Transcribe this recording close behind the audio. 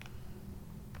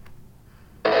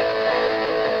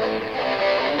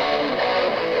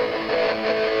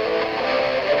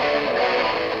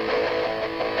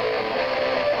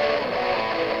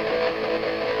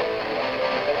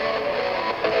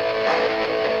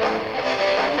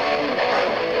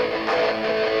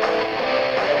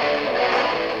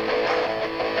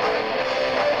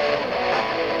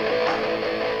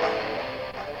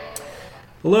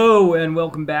Hello and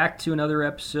welcome back to another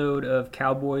episode of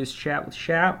Cowboys Chat with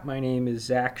Shap. My name is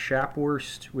Zach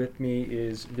Shapworst. With me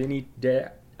is Vinny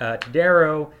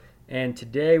Tadaro, and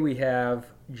today we have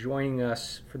joining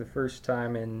us for the first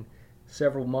time in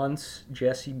several months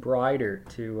Jesse Brider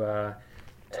to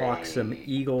talk some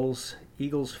Eagles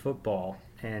football.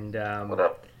 And what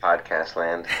up, podcast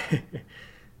land?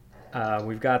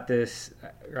 We've got this.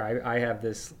 I have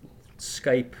this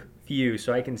Skype view,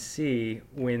 so I can see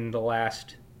when the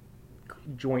last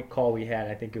joint call we had.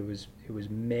 I think it was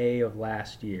May of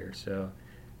last year. So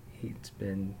it's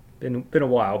been a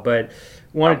while, but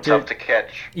wanted tough to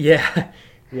catch. Yeah,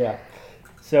 yeah.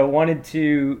 So wanted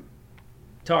to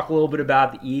talk a little bit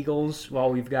about the Eagles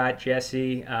while we've got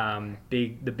Jesse.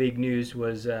 The big news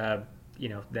was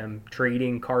them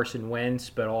trading Carson Wentz,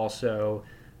 but also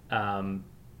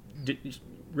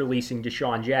releasing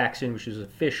Deshaun Jackson, which was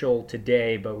official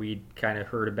today, but we'd kind of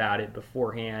heard about it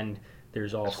beforehand.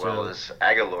 There's also as well as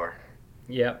Aguilar.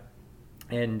 Yep,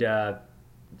 and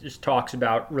just talks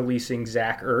about releasing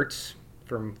Zach Ertz.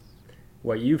 From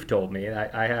what you've told me,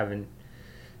 I haven't.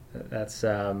 That's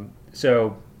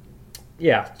so.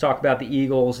 Yeah, talk about the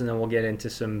Eagles, and then we'll get into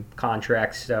some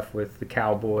contract stuff with the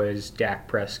Cowboys, Dak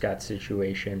Prescott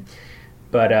situation.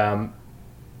 But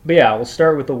yeah, we'll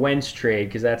start with the Wentz trade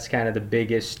because that's kind of the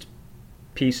biggest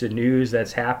piece of news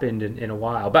that's happened in a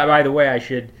while. By the way, I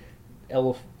should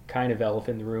elephant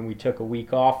in the room. We took a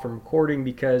week off from recording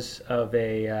because of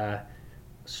a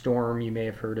storm you may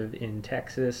have heard of in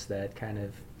Texas that kind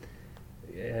of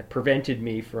prevented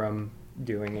me from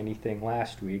doing anything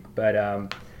last week. But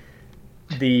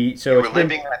you were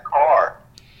living in a car.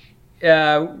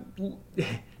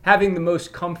 Having the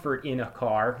most comfort in a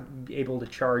car, able to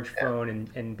charge phone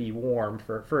and be warm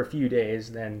for a few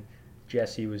days. Then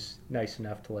Jesse was nice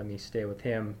enough to let me stay with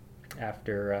him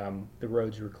after the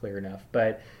roads were clear enough.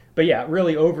 But yeah,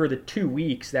 really over the 2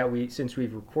 weeks since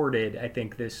we've recorded, I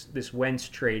think this Wentz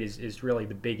trade is really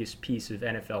the biggest piece of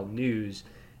NFL news.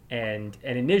 And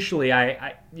initially,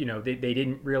 I they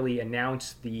didn't really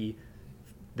announce the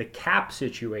cap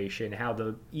situation, how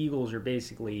the Eagles are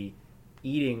basically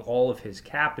eating all of his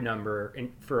cap number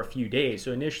for a few days.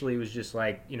 So initially it was just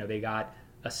like, they got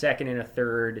a second and a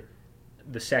third.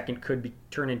 The second could be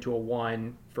turned into a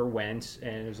 1 for Wentz,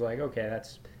 and it was like, okay,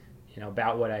 that's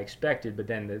about what I expected. But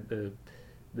then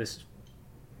the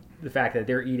fact that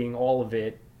they're eating all of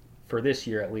it for this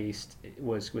year at least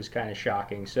was kind of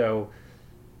shocking. So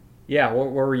yeah,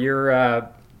 what were your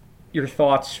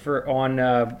thoughts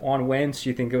on Wentz?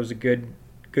 You think it was a good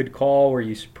call? Were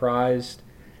you surprised?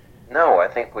 No, I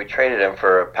think we traded him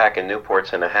for a pack of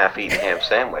Newports and a half-eaten ham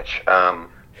sandwich.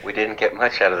 We didn't get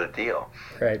much out of the deal.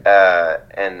 Right.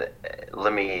 And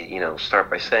let me, start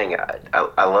by saying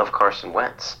I love Carson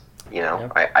Wentz.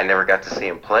 Yep. I never got to see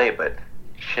him play, but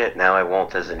shit, now I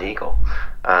won't as an Eagle.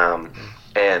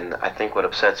 And I think what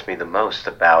upsets me the most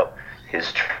about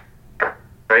his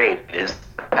trade is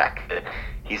the fact that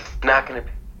he's not going to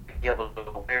be able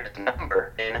to wear his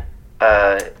number in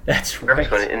that's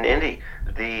right. In Indy.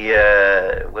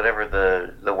 The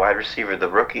wide receiver, the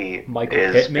rookie, Michael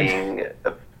is Pittman. being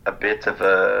a bit of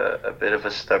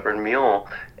a stubborn mule,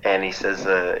 and he says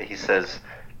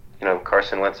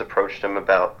Carson Wentz approached him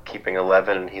about keeping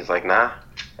 11, and he's like, nah,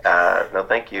 no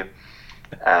thank you,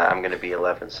 I'm going to be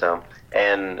 11. So,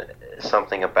 and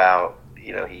something about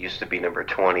he used to be number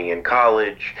 20 in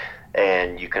college,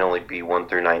 and you can only be 1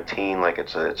 through 19, like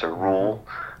it's a rule.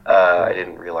 I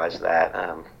didn't realize that.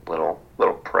 Little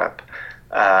prep.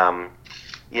 I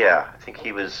think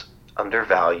he was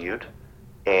undervalued,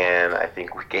 and I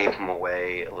think we gave him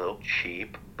away a little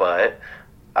cheap. But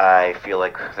I feel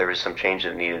like there was some change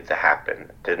that needed to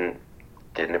happen. Didn't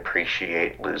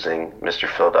appreciate losing Mr.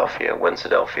 Philadelphia,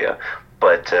 Wencedelphia,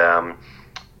 but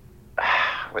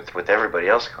with everybody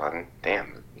else gone,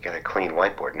 damn, you got a clean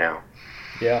whiteboard now.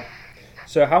 Yeah.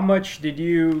 So how much did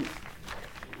you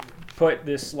put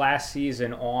this last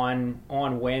season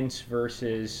on Wentz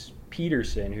versus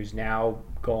Peterson, who's now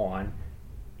gone?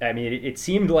 I mean, it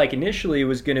seemed like initially it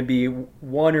was going to be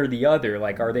one or the other.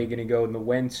 Like, are they going to go in the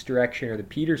Wentz direction or the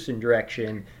Peterson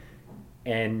direction?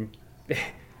 And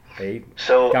they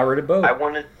got rid of both.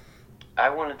 I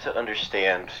wanted to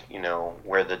understand,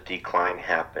 where the decline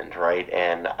happened, right?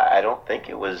 And I don't think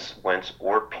it was Wentz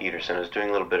or Peterson. I was doing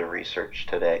a little bit of research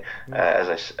today,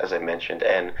 as I mentioned,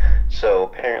 and so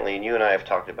apparently, and you and I have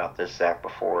talked about this, Zach,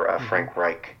 before. Frank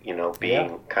Reich,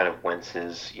 being kind of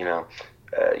Wentz's,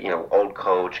 old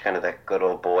coach, kind of that good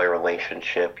old boy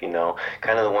relationship,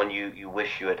 kind of the one you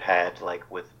wish you had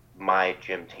like with my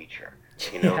gym teacher,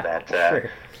 Sure.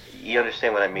 you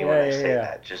understand what I mean when Yeah, I yeah, say yeah.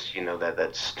 that. Just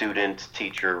that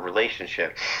student-teacher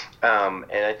relationship, and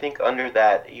I think under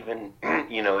that, even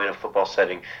in a football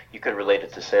setting, you could relate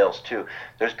it to sales too.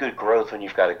 There's good growth when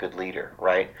you've got a good leader,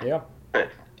 right? Yeah.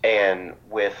 And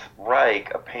with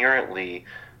Reich, apparently,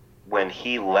 when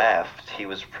he left, he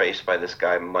was replaced by this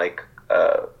guy Mike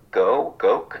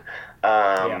Goke,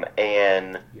 Yeah.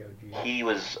 and Yogi. he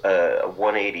was a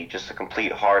 180, just a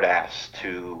complete hard ass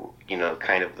to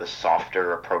kind of the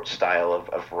softer approach style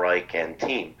of Reich and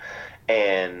team,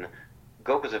 and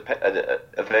Goke was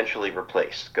eventually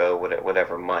replaced. Go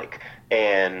whatever Mike,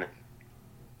 and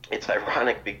it's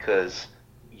ironic because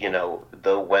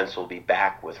though Wentz will be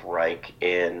back with Reich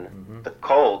in Mm-hmm. the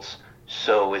Colts,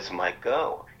 so is Mike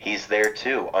Go. He's there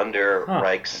too under Huh.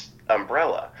 Reich's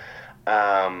umbrella.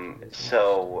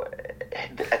 So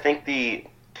I think the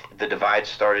divide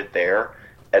started there,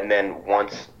 and then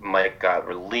once Mike got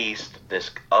released, this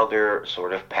other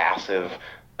sort of passive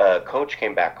coach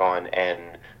came back on,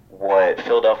 and what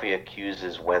Philadelphia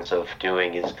accuses Wentz of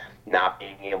doing is not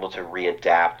being able to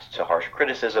readapt to harsh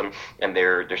criticism, and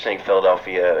they're saying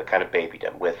Philadelphia kind of babied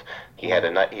him with he had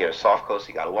a soft coach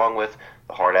he got along with,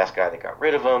 the hard ass guy that got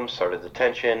rid of him, started the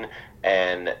tension,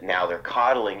 and now they're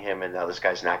coddling him, and now this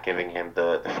guy's not giving him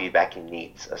the feedback he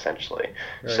needs essentially.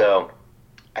 Right. So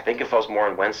I think it falls more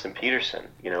on Wentz than Peterson.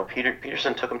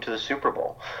 Peterson took him to the Super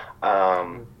Bowl.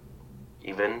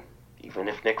 Even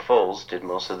if Nick Foles did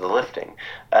most of the lifting,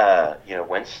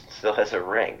 Wentz still has a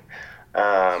ring.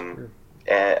 Man,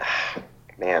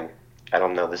 I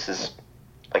don't know. This is,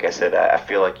 like I said, I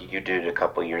feel like you did a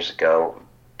couple years ago,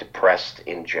 depressed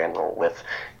in general with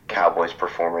Cowboys'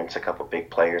 performance, a couple big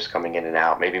players coming in and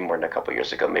out, maybe more than a couple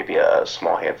years ago, maybe a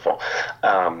small handful.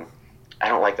 I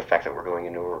don't like the fact that we're going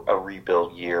into a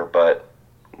rebuild year, but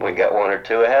we got one or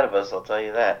two ahead of us, I'll tell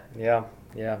you that. Yeah,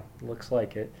 looks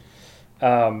like it.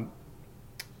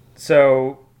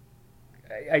 So,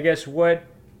 I guess what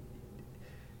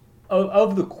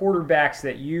of the quarterbacks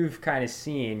that you've kind of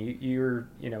seen, you're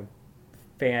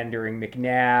fan during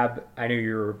McNabb. I know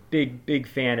you're a big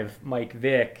fan of Mike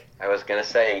Vick. I was gonna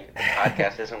say the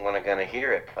podcast isn't gonna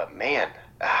hear it, but man,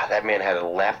 that man had a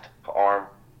left arm.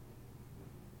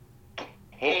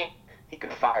 He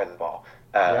could fire the ball.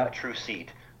 A true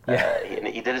seed.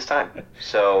 He did his time.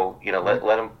 So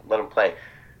let him play.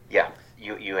 Yeah,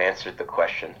 you answered the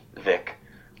question, Vic.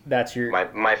 That's your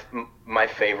my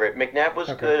favorite. McNabb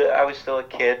was good. I was still a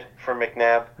kid for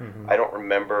McNabb. Mm-hmm. I don't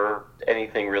remember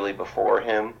anything really before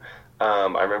him.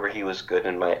 I remember he was good,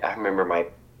 and I remember my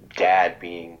dad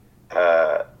being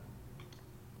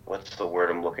what's the word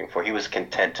I'm looking for? He was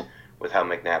content with how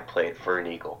McNabb played for an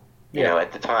Eagle.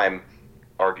 At the time,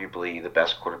 arguably the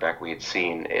best quarterback we had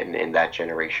seen in that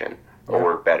generation,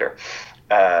 or better.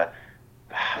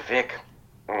 Vic,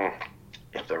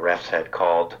 if the refs had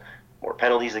called more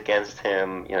penalties against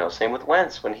him, same with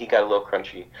Wentz when he got a little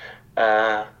crunchy.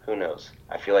 Who knows?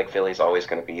 I feel like Philly's always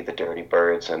going to be the dirty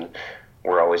birds, and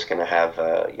we're always going to have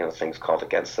things called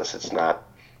against us. It's not.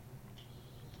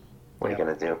 What are you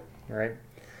going to do? Right.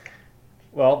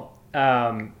 Well,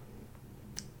 I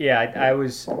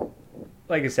was,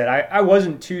 like I said, I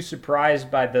wasn't too surprised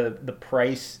by the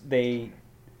price they,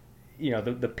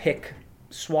 the pick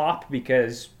swap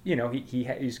because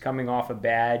he's coming off a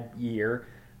bad year,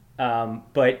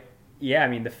 but yeah, I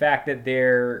mean the fact that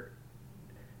they're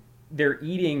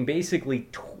eating basically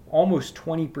almost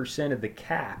 20% of the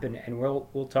cap, and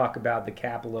we'll talk about the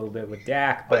cap a little bit with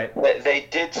Dak, but they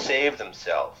did save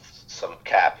themselves some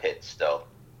cap hits though,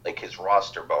 like his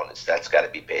roster bonus. That's got to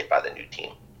be paid by the new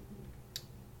team.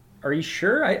 Are you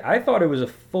sure? I thought it was a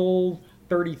full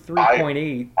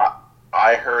 33.8.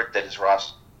 I heard that his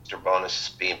roster bonus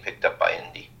is being picked up by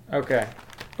Indy. Okay.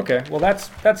 Well,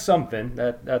 that's something.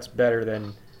 That's better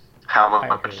than. How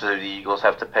much do the Eagles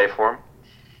have to pay for him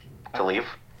to leave?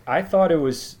 I thought it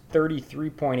was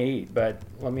 33.8, but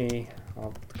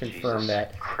I'll confirm Jesus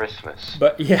that. Christmas.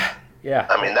 But yeah.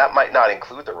 I mean, that might not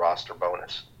include the roster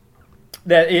bonus.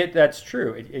 That's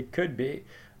true. It could be.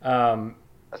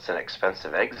 That's an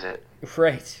expensive exit.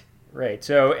 Right.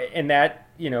 So, and that,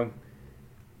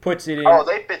 puts it in. Oh,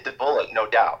 they bit the bullet, no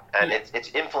doubt. And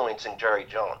it's influencing Jerry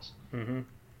Jones. Mm-hmm.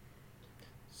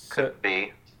 Could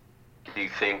be. Do you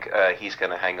think he's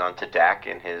going to hang on to Dak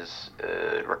in his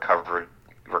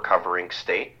recovering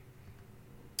state?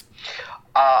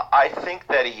 I think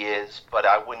that he is, but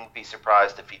I wouldn't be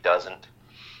surprised if he doesn't.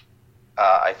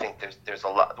 I think there's a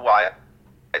lot.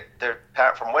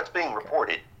 From what's being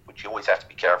reported, which you always have to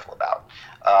be careful about,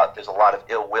 there's a lot of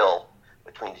ill will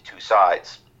between the two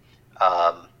sides.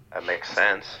 That makes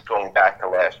sense. Going back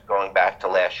to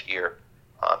last year,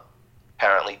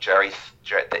 apparently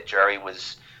that Jerry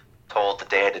was told that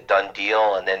they had a done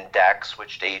deal, and then Dak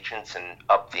switched agents and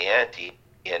upped the ante.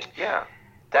 And yeah,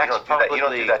 Dak's you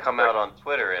don't do that come out on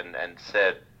Twitter and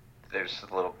said there's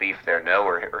a little beef there, no,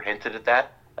 or hinted at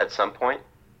that at some point.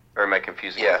 Or am I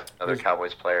confusing with another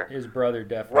Cowboys player? His brother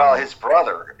definitely. Well, his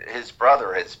brother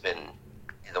has been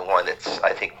the one that's,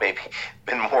 I think, maybe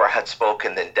been more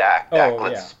outspoken than Dak. Dak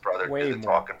lets his brother do the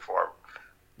talking for him.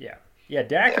 Yeah.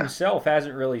 Dak himself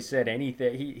hasn't really said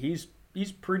anything. He's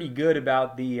pretty good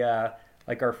about the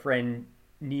like our friend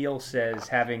Neil says,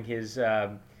 having his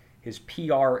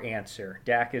PR answer.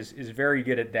 Dak is very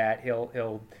good at that.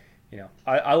 He'll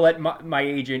I'll let my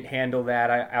agent handle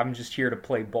that. I'm just here to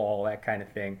play ball, that kind of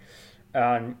thing.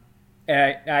 And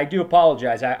I do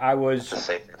apologize. I was That's a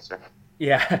safe answer.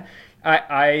 Yeah,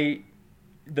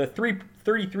 the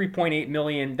 33.8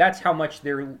 million. That's how much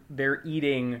they're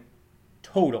eating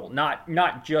total,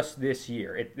 not just this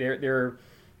year. They're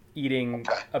eating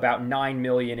about 9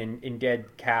 million in dead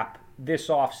cap this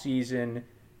off season,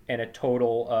 and a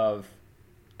total of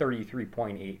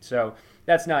 33.8. So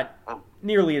that's not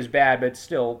nearly as bad, but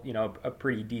still, a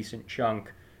pretty decent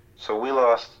chunk. So we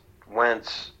lost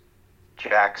Wentz,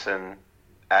 Jackson,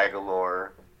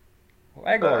 Aguilar. Well,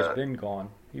 Aguilar's been gone.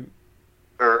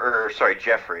 Sorry,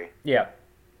 Jeffrey. Yeah.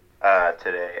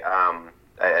 Today.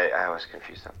 I was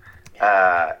confused.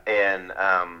 And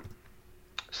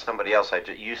somebody else.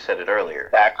 You said it earlier.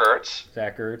 Zach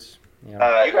Ertz.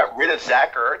 Yeah. You got rid of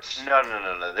Zach Ertz?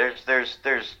 No.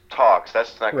 There's talks.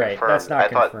 That's not right, confirmed. That's not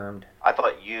confirmed. I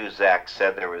thought you, Zach,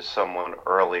 said there was someone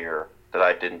earlier that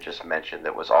I didn't just mention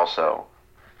that was also.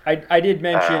 I did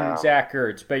mention Zach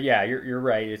Ertz, but yeah, you're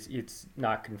right. It's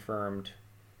not confirmed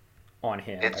on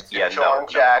him. It's Sean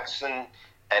Jackson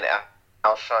and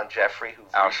Alshon Jeffrey, who've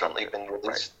recently been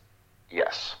released. Right.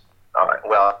 Yes. All right.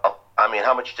 Well, I mean,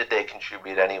 how much did they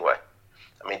contribute anyway?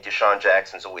 I mean, Deshaun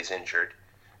Jackson's always injured,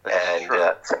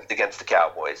 against the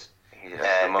Cowboys. He's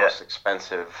the most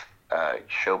expensive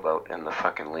showboat in the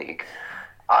fucking league.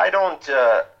 I don't.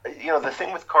 The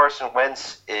thing with Carson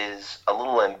Wentz is a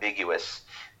little ambiguous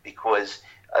because,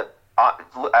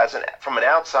 from an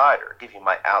outsider, give you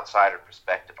my outsider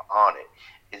perspective on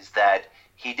it, is that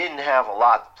he didn't have a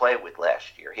lot to play with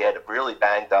last year. He had a really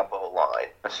banged up O-line.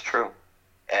 That's true.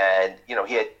 And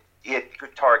he had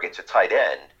good targets at tight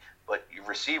end, but your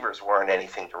receivers weren't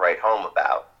anything to write home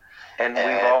about. And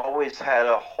we've always had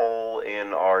a hole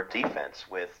in our defense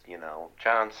with,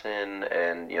 Johnson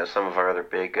and, some of our other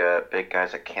big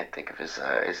guys. I can't think of his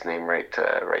name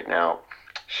right now.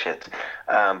 Shit.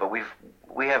 But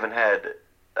we haven't had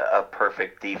a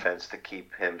perfect defense to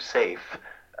keep him safe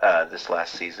this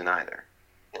last season either.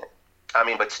 I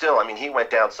mean, but still, he went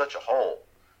down such a hole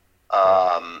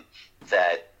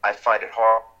that I find it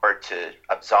hard to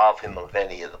absolve him of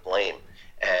any of the blame.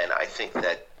 And I think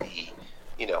that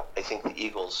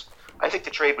I think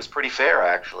the trade was pretty fair,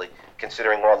 actually,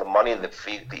 considering all the money that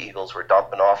the Eagles were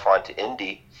dumping off onto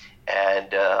Indy,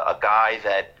 and a guy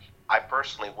that I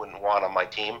personally wouldn't want on my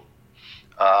team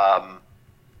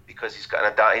because he's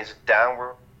a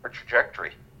downward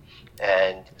trajectory,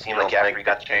 and it seemed like after he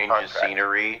got the change of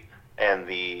scenery and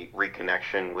the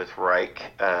reconnection with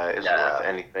Reich is worth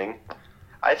anything.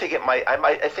 I think it might.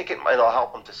 I think it might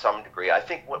help him to some degree. I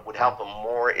think what would help him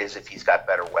more is if he's got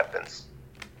better weapons.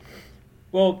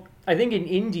 Well, I think in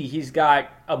Indy he's got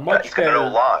a much better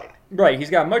O-line. Right, he's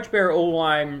got a much better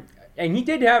O-line, and he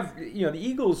did have. The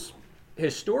Eagles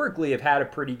historically have had a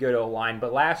pretty good O-line,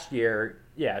 but last year,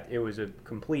 it was a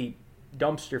complete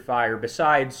dumpster fire.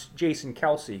 Besides Jason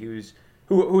Kelce,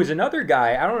 who is another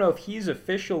guy. I don't know if he's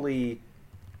officially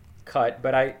cut,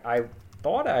 but I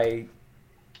thought I.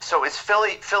 So is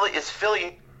Philly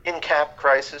in cap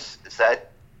crisis? Is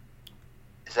that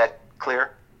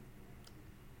clear?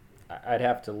 I'd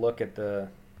have to look at the.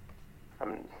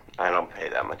 I don't pay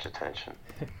that much attention.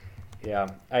 Yeah,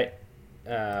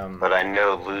 But I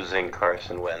know losing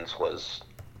Carson Wentz was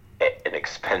an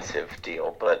expensive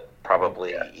deal, but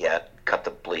probably cut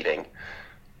the bleeding.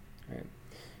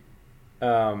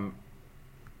 Right.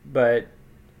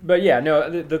 But yeah,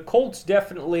 no, the Colts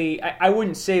definitely. I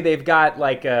wouldn't say they've got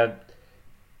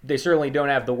they certainly don't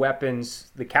have the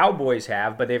weapons the Cowboys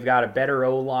have, but they've got a better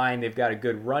O-line. They've got a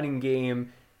good running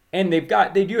game, and they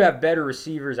do have better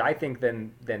receivers, I think,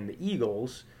 than the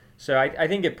Eagles. So I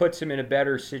think it puts them in a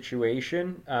better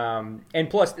situation. And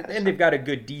plus, and they've got a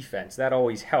good defense. That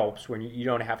always helps when you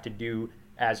don't have to do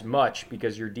as much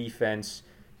because your defense,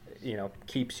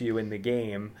 keeps you in the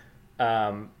game.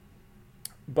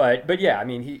 But yeah,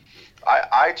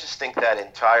 I just think that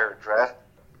entire draft.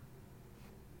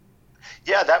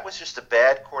 Yeah, that was just a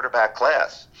bad quarterback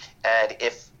class. And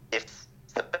if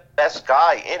the best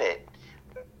guy in it,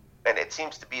 and it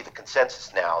seems to be the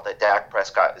consensus now that Dak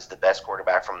Prescott is the best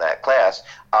quarterback from that class,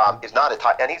 is not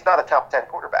and he's not a top 10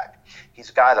 quarterback. He's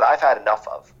a guy that I've had enough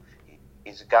of.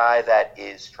 He's a guy that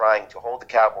is trying to hold the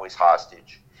Cowboys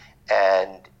hostage,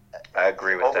 and I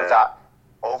agree with that.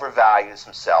 Overvalues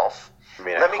himself. I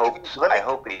mean, I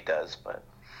hope he does, but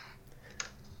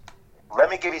let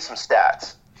me give you some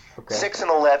stats. Okay.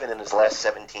 6-11 in his last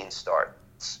 17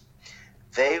 starts.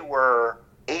 They were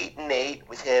 8-8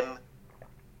 with him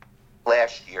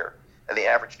last year, and they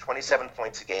averaged 27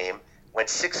 points a game. Went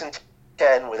 6-10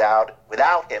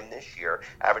 without him this year,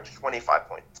 averaged 25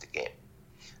 points a game.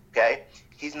 Okay,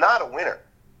 he's not a winner,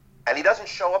 and he doesn't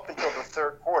show up until the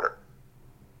third quarter.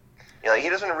 You know, he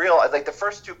doesn't realize, like, the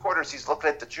first 2 quarters he's looking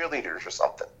at the cheerleaders or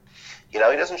something. You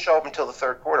know, he doesn't show up until the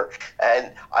third quarter.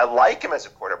 And I like him as a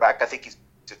quarterback. I think he's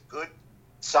a good,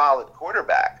 solid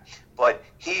quarterback, but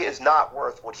he is not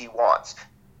worth what he wants.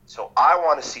 So I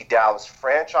want to see Dallas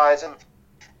franchise him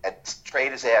and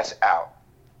trade his ass out.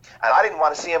 And I didn't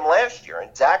want to see him last year,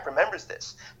 and Zach remembers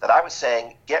this, that I was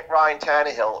saying, get Ryan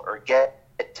Tannehill or get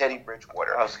Teddy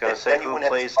Bridgewater. I was going to say, who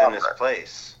plays in his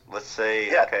place? Let's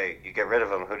say, okay, you get rid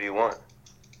of him. Who do you want?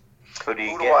 Who do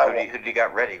you get? Who do you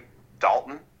got ready?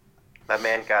 Dalton? That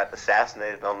man got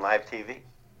assassinated on live TV.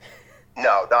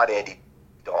 No, not Andy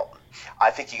Dalton.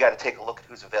 I think you got to take a look at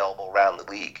who's available around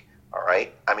the league. All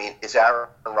right. I mean, is Aaron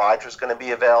Rodgers going to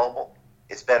be available?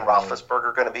 Is Ben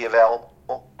Roethlisberger going to be available?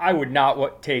 I would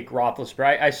not take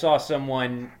Roethlisberger. I saw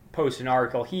someone post an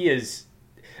article. He is.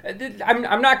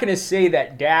 I'm not going to say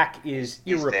that Dak is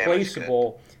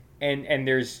irreplaceable, and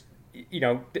there's, you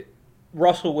know,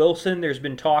 Russell Wilson. There's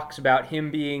been talks about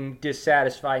him being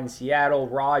dissatisfied in Seattle.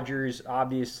 Rodgers,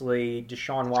 obviously,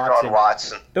 Deshaun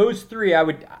Watson. Those 3, I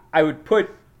would put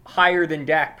higher than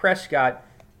Dak Prescott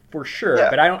for sure. Yeah.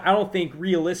 But I don't think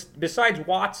besides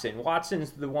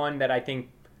Watson's the one that I think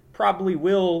probably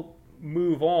will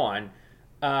move on.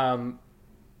 I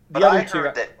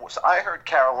heard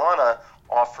Carolina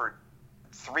offered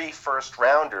 3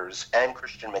 first-rounders and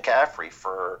Christian McCaffrey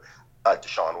for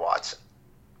Deshaun Watson.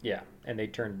 Yeah, and they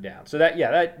turned it down. So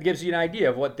that gives you an idea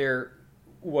of what they're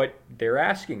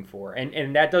asking for,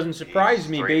 and that doesn't surprise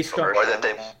me based on or that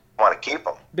they want to keep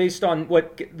him. Based on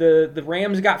what the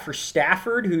Rams got for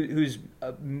Stafford, who's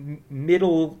a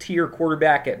middle-tier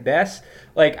quarterback at best.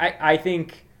 Like I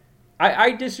think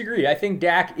I disagree. I think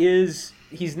Dak he's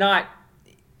not,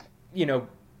 you know,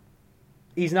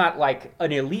 he's not like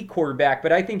an elite quarterback,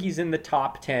 but I think he's in the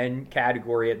top 10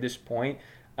 category at this point.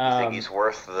 You think he's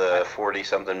worth the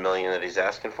 40-something million that he's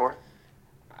asking for?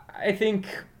 I think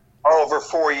over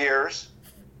 4 years.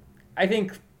 I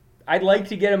think I'd like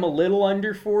to get him a little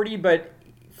under 40, but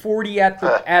 40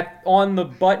 on the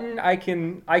button I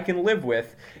can live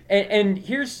with. And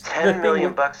here's the thing: $10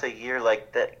 million a year,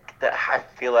 like that. I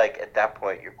feel like at that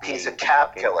point he's a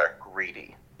cap killer.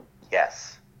 Greedy.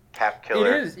 Yes. Cap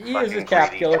killer. He is a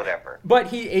cap killer. Whatever. But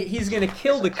he's going to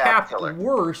kill the cap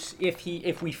worse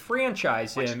if we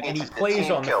franchise him and he plays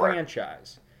on the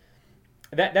franchise.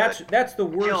 That's the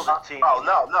worst.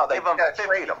 Oh no! They got to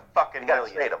trade him. Fucking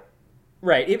trade him.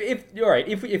 Right.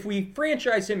 If we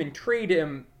franchise him and trade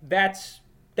him, that's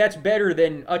better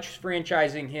than us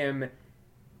franchising him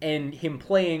and him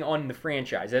playing on the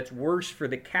franchise. That's worse for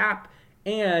the cap,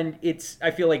 and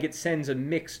I feel like it sends a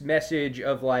mixed message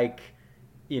of like,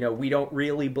 you know, we don't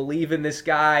really believe in this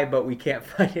guy, but we can't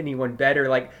find anyone better.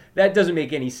 Like, that doesn't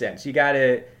make any sense. You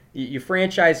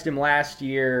franchised him last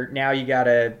year. Now you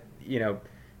gotta, you know,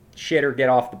 shit or get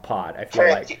off the pot. I feel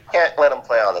like you can't let him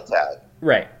play on the tag.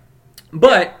 Right.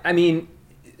 But I mean,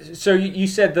 so you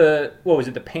said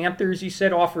the Panthers? You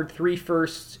said offered 3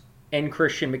 firsts and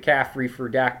Christian McCaffrey for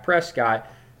Dak Prescott.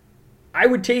 I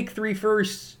would take 3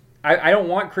 firsts. I don't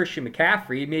want Christian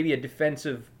McCaffrey. Maybe a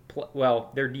defensive.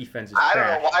 Well, their defense is trash. I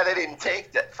don't know why they didn't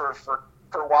take that for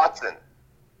Watson.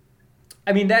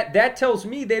 I mean, that tells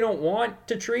me they don't want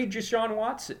to trade Deshaun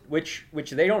Watson, which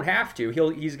they don't have to.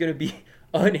 He's going to be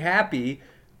unhappy.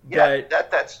 Yeah,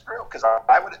 that's true, because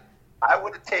I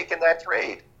would have taken that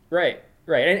trade. Right.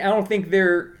 And I don't think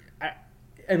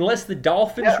unless the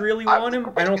Dolphins really want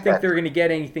him, I don't think they're going to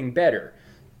get anything better.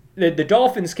 The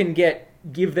Dolphins can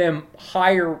give them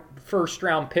higher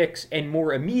first-round picks and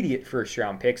more immediate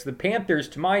first-round picks. The Panthers,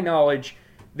 to my knowledge,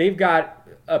 they've got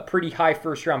a pretty high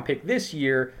first-round pick this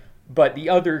year, but the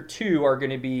other 2 are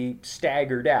going to be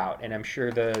staggered out. And I'm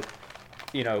sure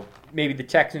maybe the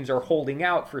Texans are holding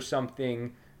out for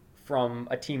something from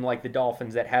a team like the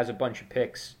Dolphins that has a bunch of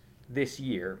picks this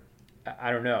year.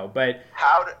 I don't know, but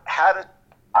I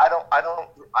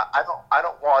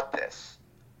don't want this,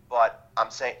 but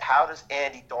I'm saying, how does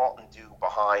Andy Dalton do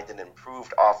behind an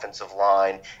improved offensive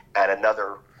line and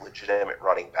another legitimate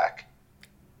running back?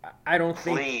 I don't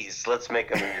think. Please, let's make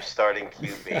him your starting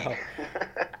QB. No.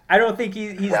 I don't think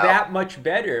he's No. that much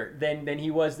better than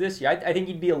he was this year. I think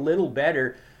he'd be a little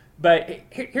better. But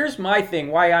here's my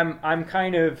thing: why I'm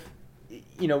kind of,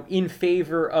 in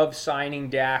favor of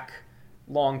signing Dak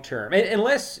long term,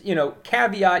 unless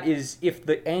caveat is if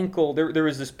the ankle. There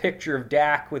was this picture of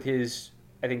Dak with his,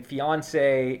 I think,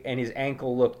 fiance, and his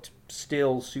ankle looked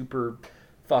still super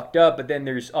fucked up. But then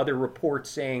there's other reports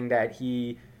saying that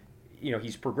he's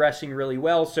progressing really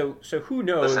well. So who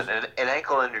knows? Listen, an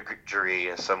ankle injury,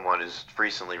 as someone who's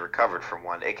recently recovered from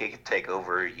one, it can take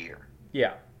over a year.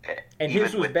 Yeah. And even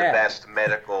his was with bad. the best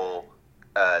medical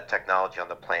technology on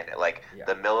the planet, like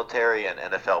the military and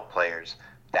NFL players,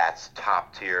 that's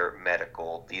top tier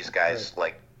medical. These guys,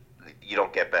 you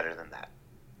don't get better than that.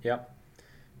 Yep.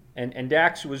 And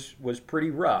Dax was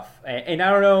pretty rough. And I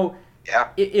don't know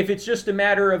if it's just a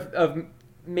matter of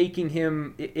making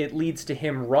him, it leads to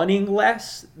him running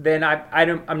less, then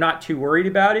I'm not too worried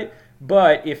about it.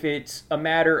 But if it's a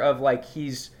matter of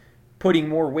he's putting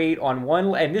more weight on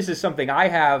one, and this is something I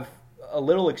have a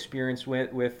little experience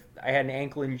with. I had an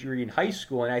ankle injury in high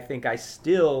school, and I think I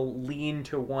still lean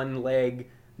to one leg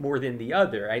more than the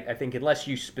other. I think unless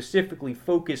you specifically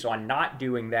focus on not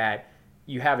doing that,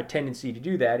 you have a tendency to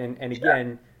do that. And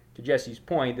again, to Jesse's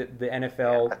point, that the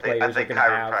NFL players I think are going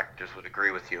to have. chiropractors would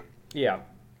agree with you. Yeah,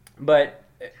 but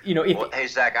if hey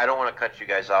Zach, I don't want to cut you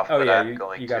guys off, but I'm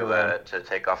going to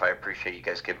take off. I appreciate you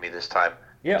guys giving me this time.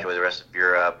 Yeah. Enjoy the rest of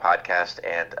your podcast,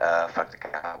 and fuck the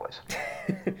Cowboys.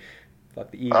 Fuck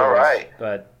the Eagles. All right.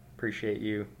 But appreciate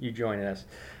you joining us.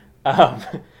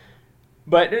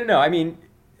 But no, I mean,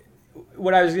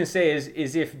 what I was going to say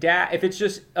is if it's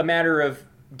just a matter of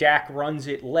Dak runs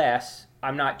it less,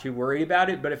 I'm not too worried about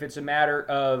it. But if it's a matter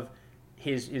of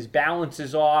his balance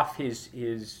is off, his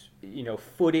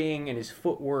footing and his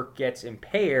footwork gets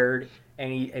impaired,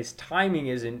 and his timing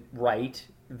isn't right,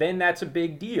 then that's a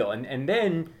big deal. And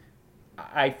then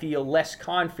I feel less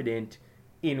confident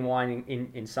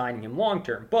in signing him long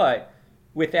term. But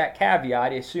with that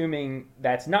caveat, assuming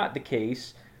that's not the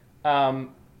case,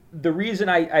 the reason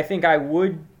I think I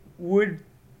would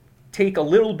take a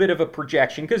little bit of a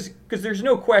projection, because there's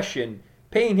no question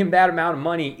paying him that amount of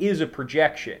money is a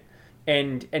projection.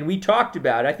 And we talked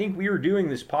about it. I think we were doing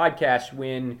this podcast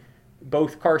when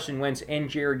both Carson Wentz and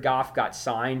Jared Goff got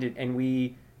signed, and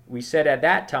we said at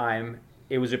that time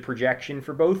it was a projection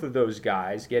for both of those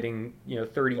guys getting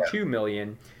 $32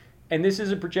 million. And this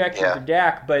is a projection for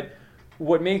Dak, but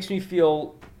what makes me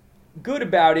feel good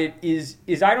about it is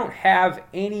I don't have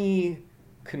any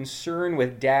concern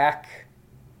with Dak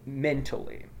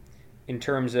mentally in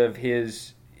terms of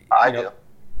his. I do.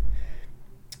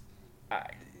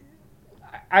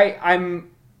 And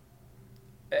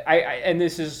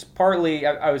this is partly,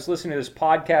 I was listening to this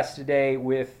podcast today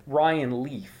with Ryan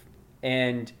Leaf,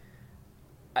 and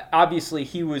obviously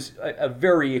he was a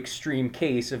very extreme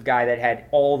case of guy that had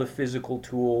all the physical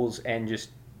tools and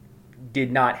just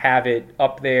did not have it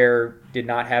up there, did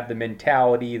not have the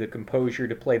mentality, the composure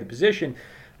to play the position.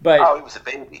 But he was a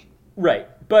baby. Right.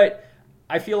 But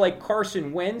I feel like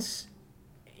Carson Wentz,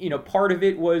 part of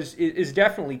it is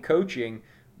definitely coaching,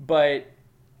 but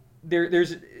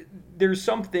there's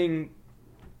something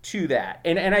to that.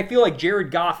 And I feel like Jared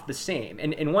Goff the same.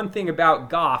 And one thing about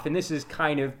Goff, and this is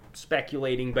kind of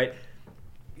speculating, but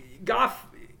Goff,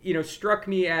 struck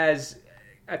me as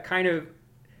a kind of,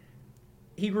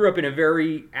 he grew up in a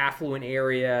very affluent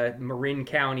area, Marin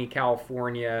County,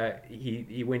 California.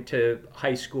 He went to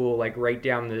high school right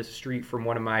down the street from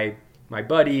one of my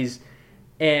buddies.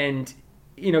 And,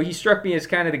 he struck me as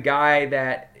kind of the guy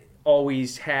that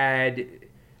always had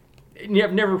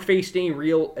never faced any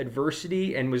real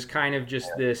adversity and was kind of just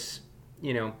this,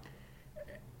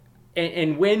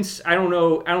 and Wentz, I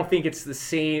don't think it's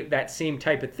that same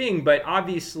type of thing, but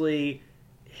obviously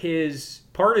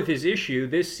part of his issue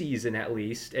this season at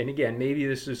least, and again, maybe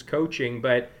this is coaching,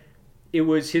 but it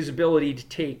was his ability to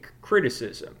take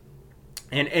criticism.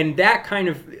 And that kind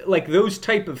of, those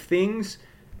type of things,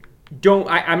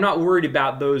 I'm not worried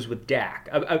about those with Dak.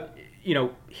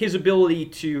 His ability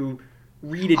to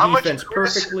read a defense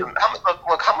perfectly.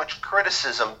 How much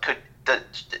criticism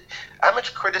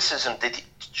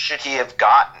should he have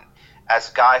gotten as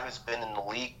a guy who's been in the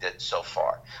league so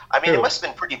far? I mean, it must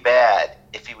have been pretty bad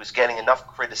if he was getting enough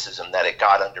criticism that it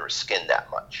got under his skin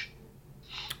that much.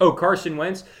 Oh, Carson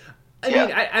Wentz? I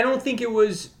mean, I don't think it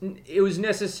was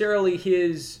necessarily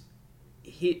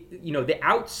the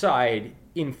outside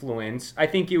influence. I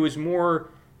think it was more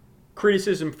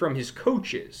criticism from his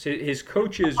coaches. His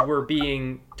coaches were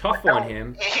being tough on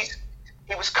him.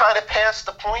 He was kind of past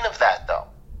the point of that, though.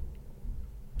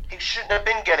 He shouldn't have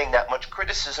been getting that much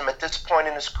criticism at this point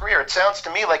in his career. It sounds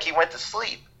to me like he went to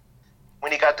sleep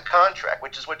when he got the contract,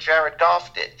 which is what Jared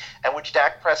Goff did, and which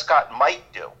Dak Prescott might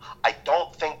do. I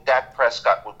don't think Dak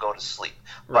Prescott will go to sleep,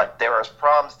 but there are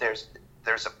problems.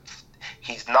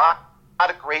 He's not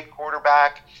a great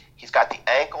quarterback. He's got the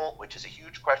ankle, which is a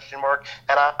huge question mark.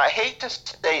 And I hate to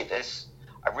say this,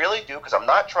 I really do, because I'm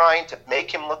not trying to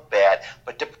make him look bad,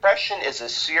 but depression is a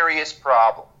serious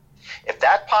problem. If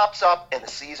that pops up in the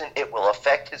season, it will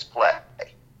affect his play.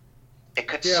 It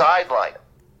could sideline him.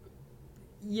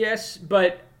 Yes,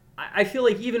 but I feel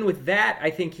like even with that,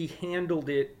 I think he handled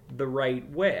it the right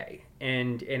way,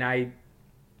 and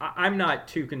I'm not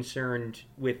too concerned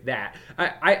with that.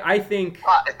 I think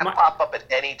it can pop up at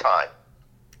any time.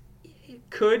 It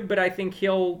could, but I think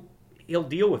he'll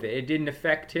deal with it. It didn't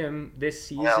affect him this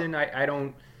season. No. I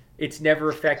don't. It's never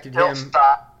affected him.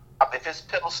 If his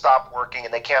pills stop working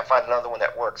and they can't find another one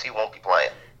that works, he won't be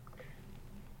playing.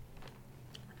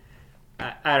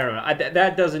 I don't know.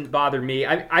 That doesn't bother me.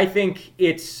 I think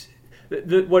it's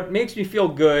what makes me feel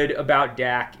good about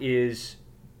Dak is,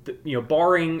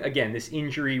 barring again this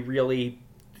injury really,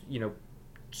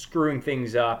 screwing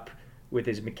things up with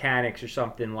his mechanics or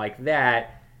something like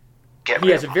that. He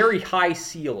has a very high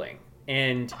ceiling,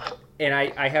 and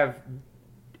I've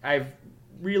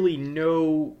really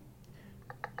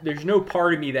there's no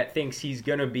part of me that thinks he's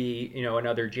gonna be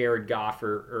another Jared Goff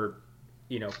or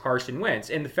Carson Wentz.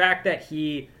 And the fact that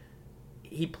he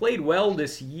played well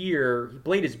this year, he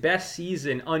played his best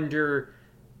season under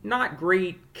not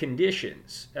great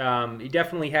conditions. He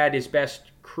definitely had his best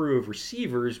crew of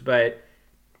receivers, but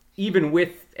even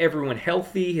with everyone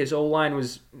healthy, his O-line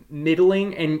was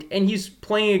middling, and he's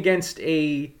playing against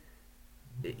he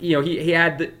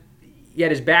had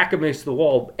his back against the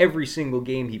wall every single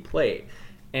game he played,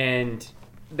 and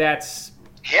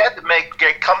he had to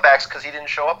get comebacks because he didn't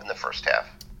show up in the first half.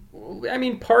 I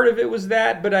mean, part of it was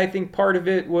that, but I think part of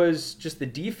it was just the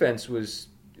defense was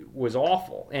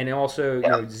awful, and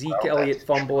also Zeke Elliott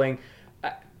fumbling.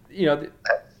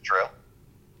 That's true.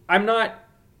 I'm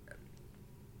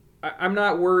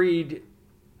not worried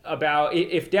about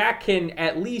if Dak can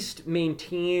at least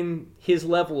maintain his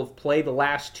level of play the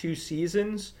last 2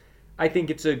 seasons. I think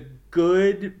it's a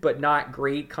good but not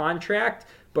great contract.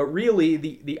 But really,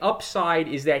 the upside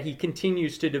is that he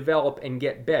continues to develop and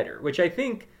get better, which I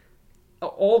think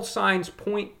all signs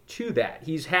point to that.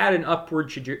 He's had an upward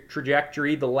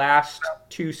trajectory the last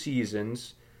 2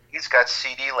 seasons. He's got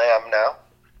CeeDee Lamb now.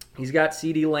 He's got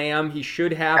CeeDee Lamb. He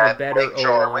should have a better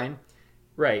O-line.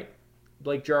 Right.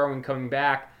 Blake Jarwin coming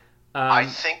back. I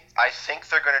think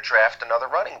they're going to draft another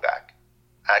running back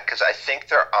because I think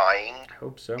they're eyeing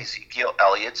Ezekiel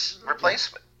Elliott's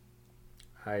replacement.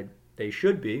 They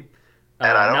should be.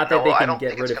 And I don't get rid of him. I don't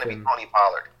think it's going to be Tony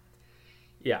Pollard.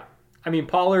 Yeah. I mean,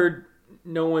 Pollard,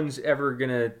 no one's ever going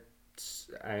to...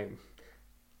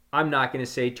 I'm not going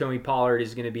to say Tony Pollard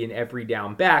is going to be an every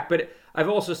down back, but I've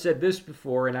also said this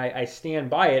before, and I stand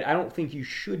by it. I don't think you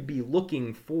should be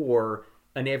looking for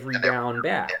an every down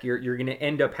back. You're going to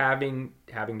end up having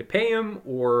to pay him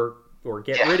or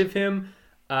get rid of him,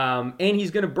 and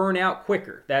he's going to burn out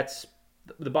quicker. That's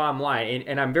the bottom line.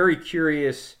 And I'm very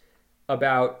curious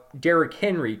about Derrick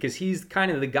Henry, because he's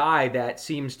kind of the guy that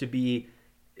seems to be,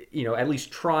 at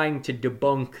least trying to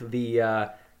debunk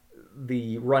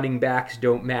the running backs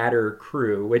don't matter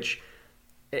crew, which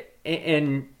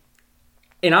and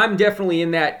I'm definitely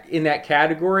in that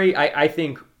category. I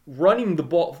think running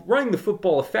the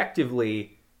football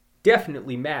effectively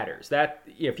definitely matters. That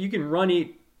if you can run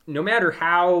it, no matter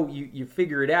how you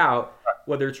figure it out,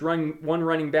 whether it's one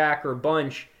running back or a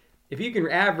bunch, if you can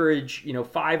average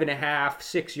 5.5,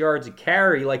 6 yards a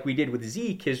carry like we did with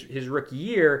Zeke his rookie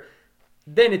year,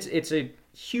 then it's a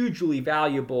hugely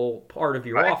valuable part of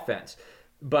your offense.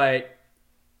 But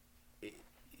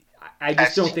I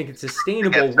just don't think it's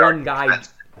sustainable. One guy.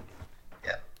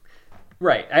 Yeah.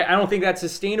 Right. I don't think that's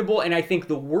sustainable, and I think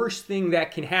the worst thing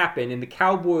that can happen, and the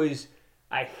Cowboys,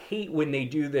 I hate when they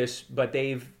do this, but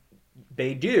they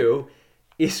do,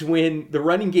 is when the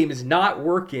running game is not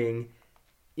working,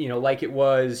 like it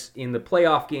was in the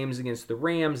playoff games against the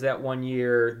Rams that one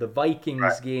year, the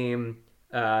Vikings game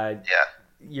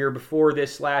year before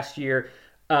this last year,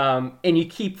 and you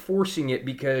keep forcing it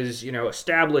because,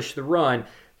 establish the run.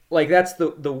 Like, that's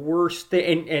the worst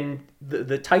thing. And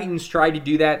the Titans tried to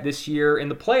do that this year in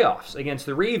the playoffs against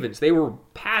the Ravens. They were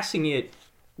passing it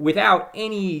without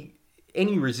any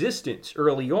resistance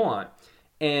early on.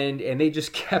 And they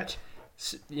just kept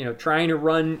trying to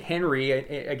run Henry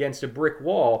against a brick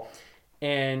wall,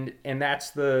 and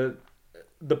that's the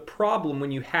problem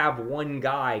when you have one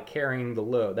guy carrying the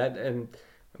load. And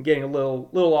I'm getting a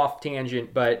little off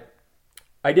tangent, but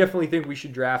I definitely think we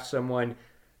should draft someone.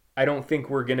 I don't think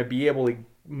we're going to be able to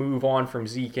move on from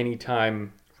Zeke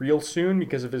anytime real soon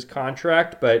because of his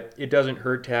contract, but it doesn't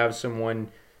hurt to have someone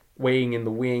waiting in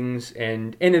the wings,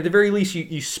 and at the very least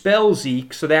you spell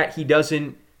Zeke so that he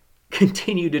doesn't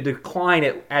continue to decline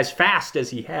it as fast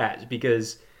as he has,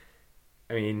 because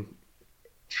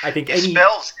I think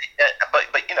spells, but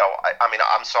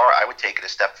I'm sorry, I would take it a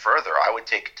step further. I would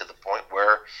take it to the point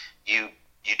where you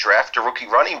draft a rookie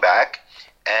running back,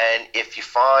 and if you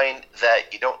find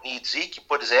that you don't need Zeke, you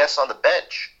put his ass on the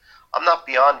bench. I'm not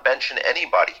beyond benching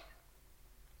anybody.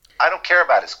 I don't care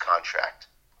about his contract.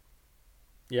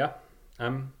 Yeah,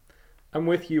 I'm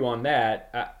with you on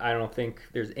that. I don't think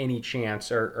there's any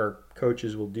chance our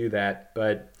coaches will do that,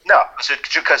 but no,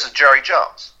 because of Jerry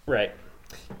Jones. Right.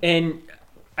 And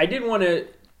I did want to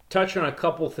touch on a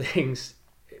couple things.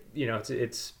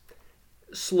 It's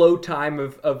slow time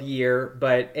of year,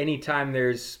 but anytime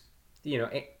there's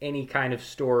any kind of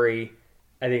story,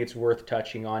 I think it's worth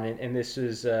touching on. And this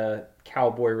is a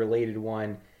Cowboy related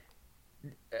one.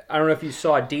 I don't know if you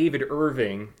saw David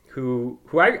Irving, who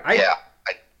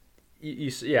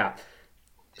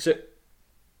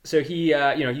So he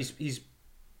he's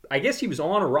I guess he was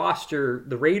on a roster,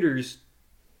 the Raiders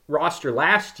roster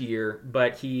last year,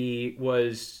 but he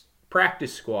was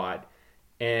practice squad,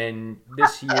 and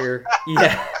this year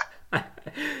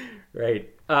right,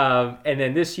 and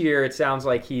then this year it sounds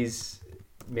like he's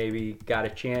maybe got a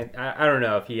chance. I don't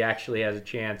know if he actually has a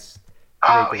chance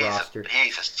to make the roster.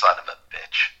 He's a son of a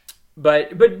bitch.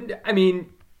 But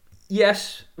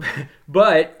yes,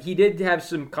 but he did have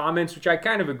some comments which I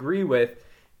kind of agree with,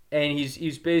 and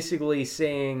he's basically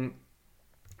saying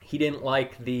he didn't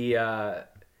like the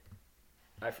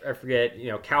I forget,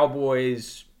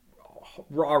 Cowboys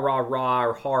rah rah rah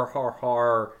or har har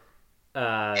har.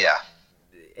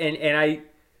 And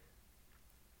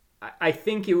I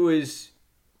think it was,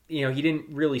 he didn't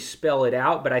really spell it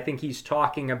out, but I think he's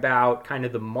talking about kind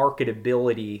of the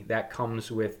marketability that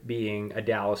comes with being a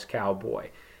Dallas Cowboy.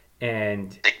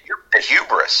 And the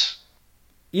hubris.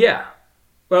 Yeah.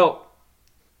 Well,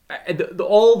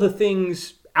 all the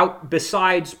things out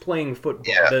besides playing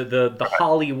football, the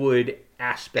Hollywood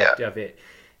aspect of it.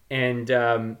 And,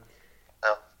 I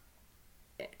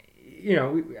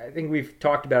think we've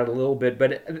talked about it a little bit,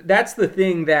 but that's the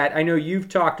thing that I know you've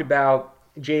talked about,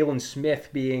 Jalen Smith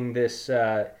being this,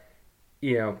 the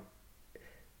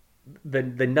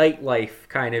nightlife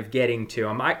kind of getting to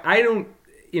him. I don't,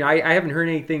 I haven't heard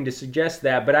anything to suggest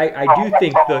that, but I do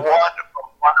think from one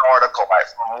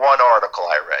article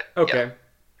I read. Okay. Yeah.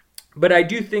 But I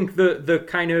do think the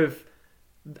kind of,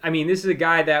 this is a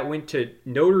guy that went to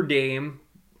Notre Dame,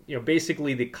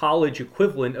 basically the college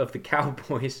equivalent of the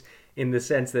Cowboys in the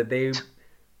sense that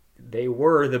they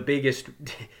were the biggest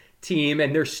team,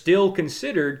 and they're still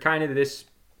considered kind of this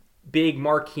big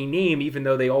marquee name, even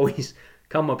though they always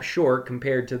come up short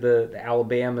compared to the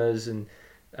Alabamas and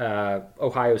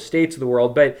Ohio States of the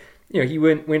world. But he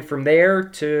went from there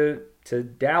to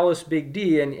Dallas Big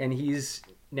D, and he's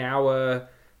now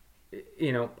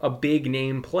a big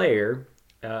name player,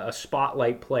 a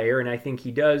spotlight player, and I think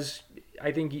he does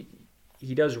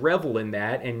revel in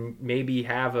that and maybe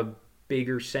have a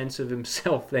bigger sense of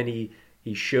himself than he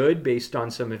should, based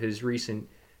on some of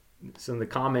the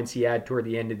comments he had toward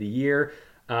the end of the year.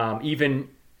 Even,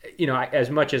 as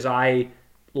much as I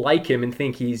like him and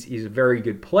think he's a very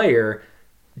good player,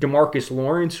 DeMarcus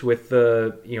Lawrence with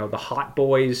the Hot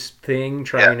Boys thing,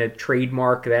 trying to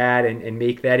trademark that and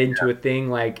make that into a thing,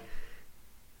 like,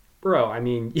 bro,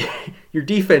 your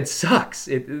defense sucks.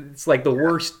 It's like the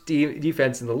worst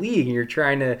defense in the league, and you're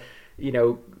trying to,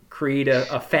 create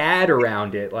a fad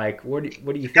around it. Like, what do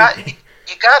you think?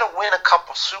 You got to win a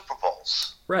couple Super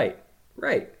Bowls. Right.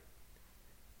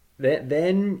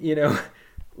 Then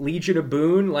Legion of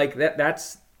Boone, like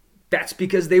that's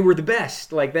because they were the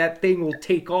best. Like, that thing will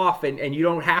take off, and you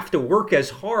don't have to work as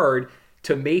hard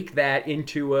to make that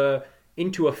into a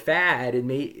fad and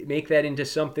make that into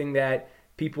something that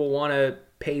people want to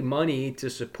pay money to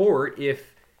support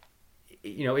if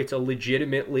it's a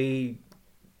legitimately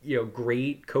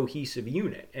great cohesive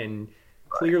unit, and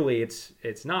clearly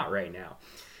it's not right now.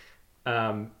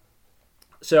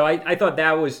 So I thought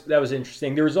that was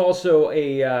interesting. There was also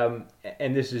and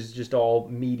this is just all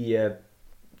media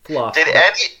fluff. By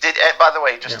the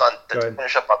way, just to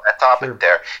finish up on that topic,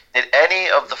 there, did any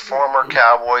of the former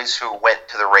Cowboys who went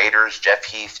to the Raiders, Jeff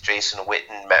Heath, Jason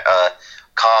Witten,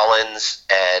 Collins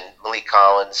and Malik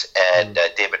Collins and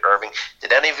David Irving.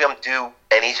 Did any of them do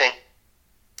anything?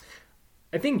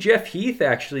 I think Jeff Heath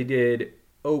actually did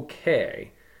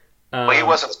okay. Well, he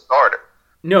wasn't a starter.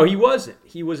 No, he wasn't.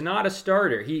 He was not a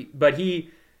starter. But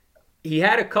he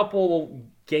had a couple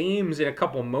games and a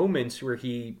couple moments where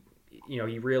he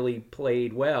really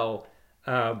played well.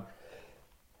 Sorry.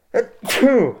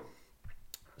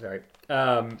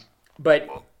 But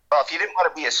well, if he didn't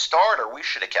want to be a starter, we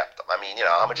should have kept him. I mean,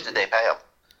 how much did they pay him?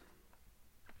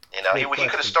 He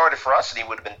could have started for us, and he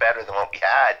would have been better than what we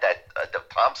had. That the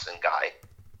Thompson guy.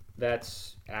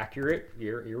 That's accurate.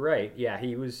 You're right. Yeah,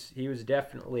 he was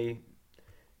definitely.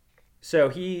 So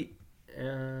he,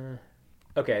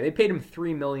 okay. They paid him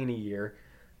 $3 million a year.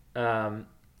 I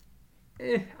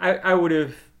would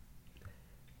have.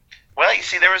 Well, you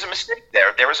see, there was a mistake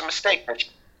there. There was a mistake.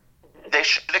 They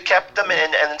should have kept them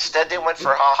in, and instead they went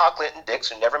for Ha Clinton Dix,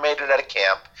 who never made it out of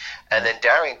camp, and then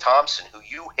Darian Thompson, who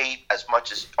you hate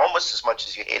almost as much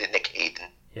as you hated Nick Hayden.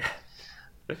 Yeah.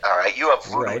 All right, you have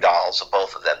voodoo dolls of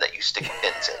both of them that you stick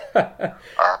pins in.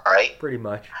 All right. Pretty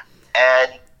much.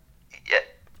 And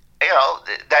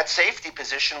that safety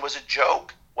position was a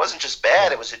joke. It wasn't just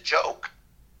bad; it was a joke.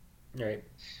 Right.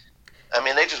 I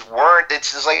mean, they just weren't.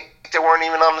 It's just like they weren't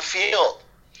even on the field,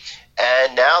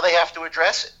 and now they have to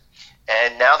address it.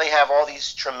 And now they have all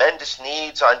these tremendous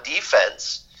needs on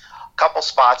defense, a couple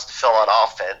spots to fill on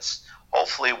offense.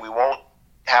 Hopefully we won't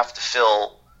have to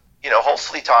fill,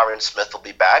 hopefully Tyron Smith will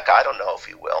be back. I don't know if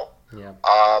he will. Yeah.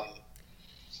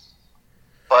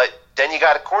 But then you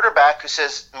got a quarterback who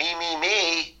says, me,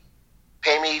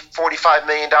 pay me $45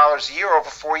 million a year over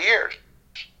 4 years.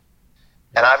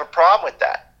 And I have a problem with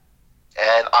that.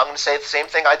 And I'm going to say the same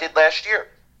thing I did last year.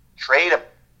 Trade him.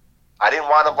 I didn't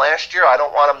want him last year. I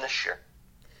don't want him this year.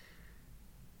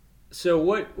 So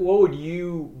what would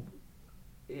you,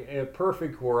 in a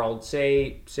perfect world,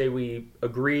 say we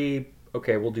agree,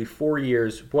 okay, we'll do 4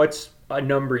 years. What's a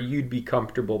number you'd be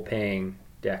comfortable paying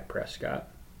Dak Prescott?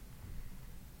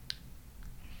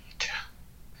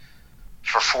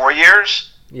 For 4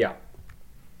 years? Yeah.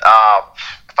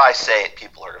 If I say it,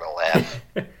 people are going to laugh.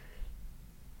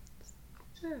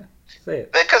 Yeah, say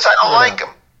it. Because I don't like him.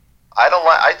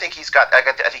 I think he's got. I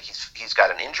think he's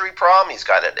got an injury problem. He's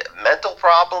got a mental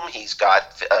problem. He's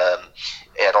got.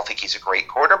 I don't think he's a great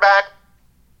quarterback.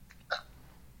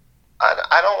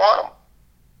 I don't want him.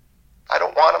 I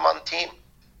don't want him on the team.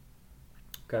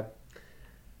 Okay.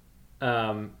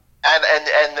 And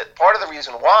part of the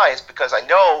reason why is because I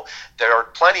know there are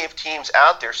plenty of teams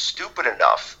out there stupid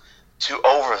enough to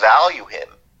overvalue him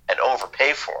and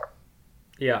overpay for him.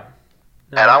 Yeah.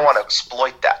 No, and I want to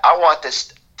exploit that. I want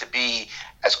this to be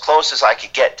as close as I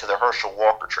could get to the Herschel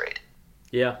Walker trade.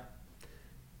 Yeah.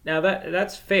 Now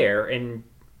that's fair, and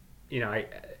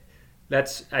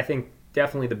that's I think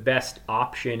definitely the best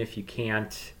option if you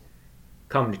can't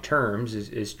come to terms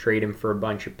is trade him for a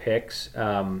bunch of picks,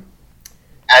 and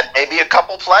maybe a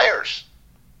couple players.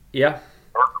 Yeah.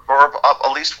 Or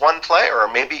at least one player,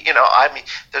 or maybe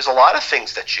there's a lot of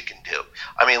things that you can do.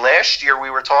 I mean, last year we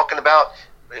were talking about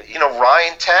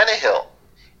Ryan Tannehill.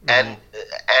 And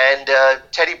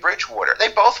Teddy Bridgewater, they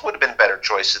both would have been better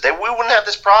choices. We wouldn't have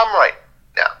this problem right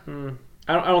now.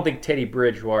 I don't think Teddy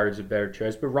Bridgewater is a better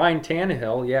choice, but Ryan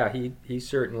Tannehill, yeah, he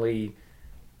certainly.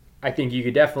 I think you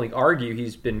could definitely argue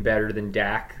he's been better than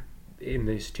Dak in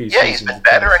these 2 seasons. Yeah, he's been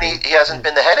better, and he hasn't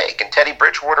been the headache. And Teddy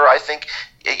Bridgewater, I think,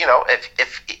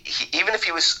 even if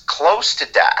he was close to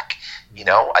Dak,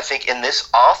 I think in this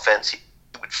offense he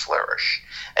would flourish.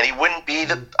 And he wouldn't be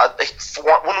wouldn't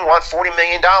want $40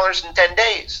 million in 10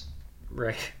 days.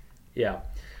 Right. Yeah.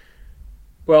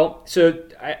 Well, so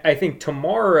I think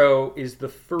tomorrow is the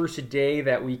first day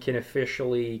that we can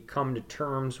officially come to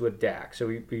terms with Dak. So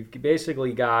we've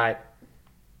basically got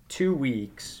 2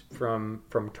 weeks from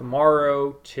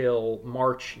tomorrow till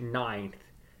March 9th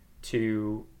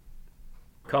to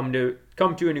come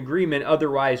to an agreement.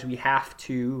 Otherwise, we have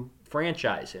to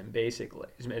franchise him, basically,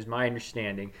 is my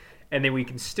understanding. And then we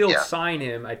can still sign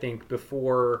him, I think,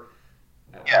 before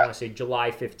I want to say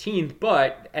July 15th.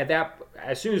 But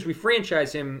as soon as we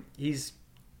franchise him, he's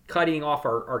cutting off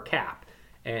our cap,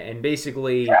 and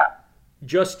basically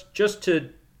just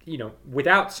to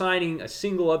without signing a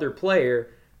single other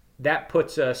player, that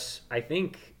puts us. I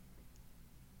think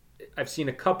I've seen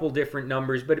a couple different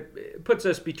numbers, but it puts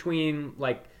us between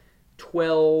like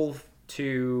 12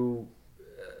 to.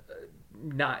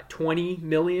 Not 20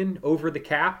 million over the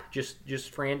cap, just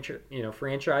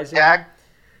franchising.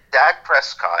 Dak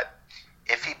Prescott,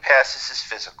 if he passes his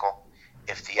physical,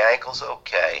 if the ankle's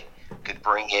okay, could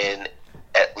bring in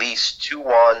at least 2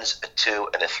 1s, a 2,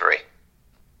 and a 3.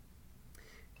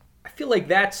 feel like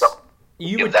that's So,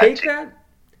 you give would that take to- that.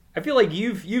 I feel like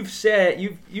you've said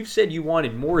you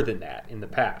wanted more than that in the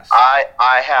past.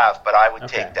 I have, but I would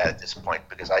Okay. take that at this point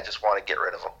because I just want to get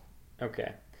rid of him.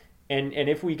 Okay. And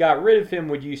if we got rid of him,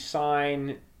 would you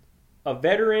sign a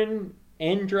veteran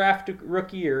and draft a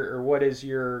rookie, or what is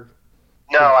your?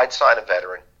 No, I'd sign a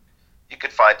veteran. You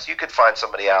could find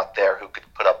somebody out there who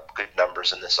could put up good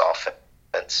numbers in this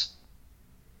offense.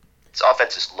 This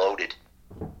offense is loaded.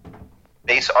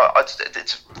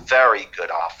 It's very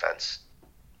good offense.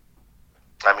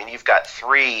 I mean, you've got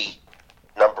 3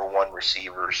 number 1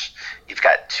 receivers. You've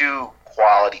got 2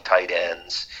 quality tight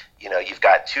ends. You've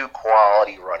got 2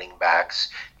 quality running backs.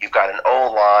 You've got an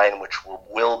O-line which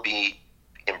will be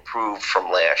improved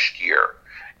from last year.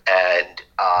 And,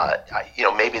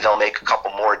 maybe they'll make a couple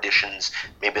more additions.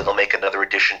 Maybe they'll make another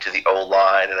addition to the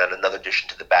O-line and then another addition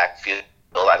to the backfield.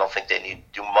 I don't think they need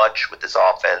to do much with this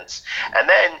offense. And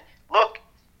then, look,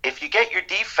 if you get your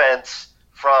defense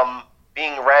from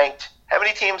being ranked, how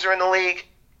many teams are in the league?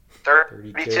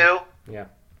 32? Yeah.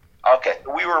 Okay,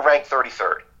 we were ranked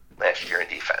 33rd last year in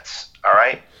defense, all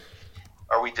right?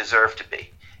 Or we deserve to be.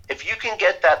 If you can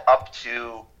get that up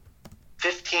to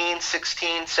 15,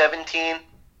 16, 17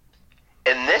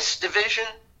 in this division,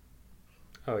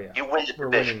 Oh yeah. you win the We're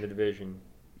division. winning the division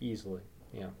easily.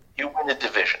 Yeah. You win the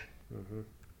division. Mm-hmm.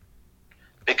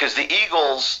 Because the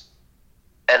Eagles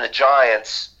and the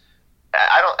Giants,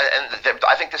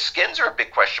 I think the Skins are a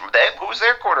big question. Who's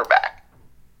their quarterback?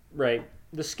 Right.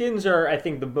 The Skins are, I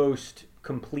think, the most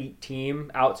complete team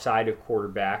outside of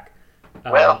quarterback.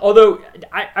 Well- Although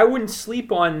I wouldn't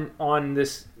sleep on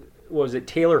this. What was it,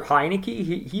 Taylor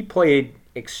Heineke? He played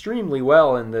extremely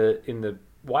well in the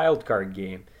wild card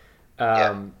game.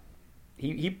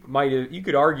 He might have. You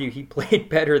could argue he played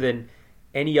better than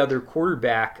any other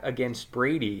quarterback against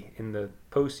Brady in the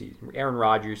postseason. Aaron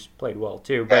Rodgers played well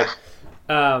too, but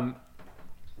no,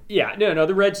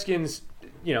 the Redskins,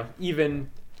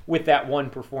 even with that one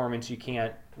performance, you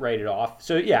can't write it off.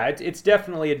 So yeah, it's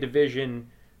definitely a division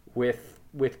with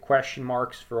question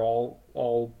marks for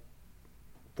all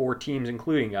 4 teams,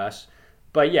 including us.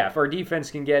 But yeah, if our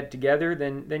defense can get together,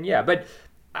 then yeah. But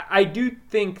I do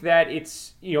think that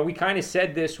it's, we kind of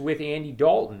said this with Andy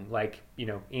Dalton. Like,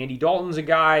 Andy Dalton's a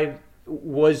guy,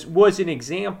 was an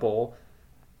example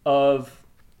of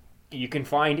you can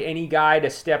find any guy to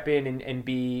step in and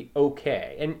be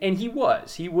okay. And he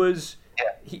was. He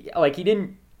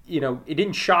didn't, it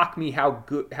didn't shock me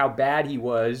how bad he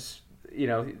was.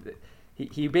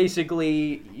 He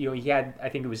basically, he had, I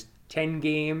think it was 10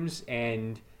 games,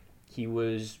 and he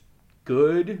was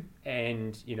good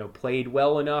and played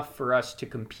well enough for us to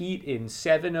compete in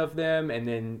 7 of them, and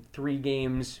then 3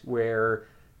 games where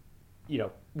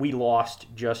we lost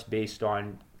just based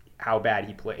on how bad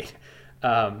he played.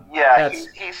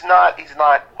 He's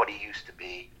not what he used to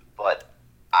be, but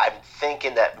I'm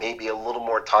thinking that maybe a little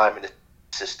more time in the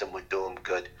system would do him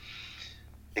good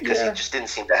because he just didn't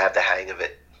seem to have the hang of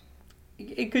it.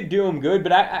 It could do him good,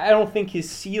 but I don't think his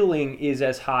ceiling is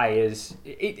as high as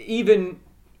even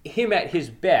him at his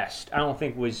best. I don't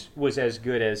think was as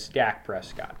good as Dak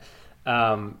Prescott.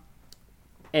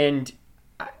 And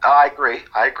I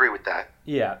agree with that.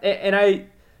 Yeah, and a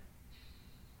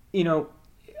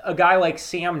guy like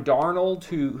Sam Darnold,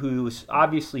 who's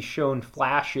obviously shown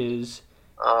flashes.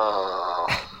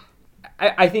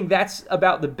 I think that's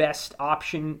about the best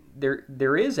option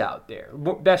there is out there.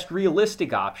 Best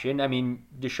realistic option. I mean,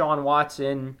 Deshaun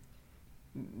Watson,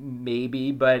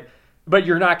 maybe, but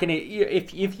you're not going to,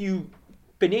 if you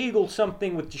finagle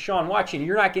something with Deshaun Watson,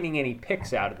 you're not getting any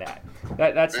picks out of that.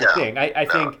 That's the thing. I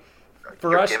think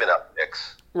for us, giving up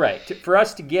picks, right? For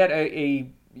us to get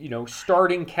a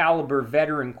starting caliber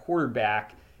veteran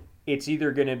quarterback, it's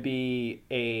either going to be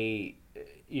a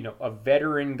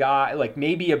veteran guy, like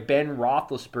maybe a Ben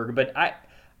Roethlisberger, but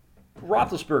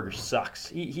Roethlisberger sucks.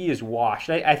 He is washed.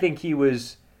 I think he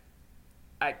was.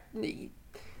 I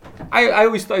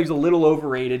always thought he was a little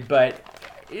overrated, but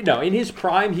in his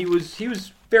prime he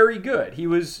was very good. He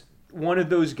was one of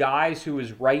those guys who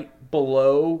was right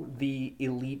below the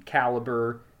elite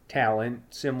caliber talent,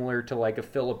 similar to like a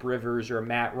Phillip Rivers or a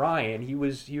Matt Ryan. He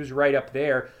was right up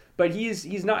there, but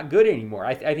he's not good anymore.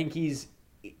 I think he's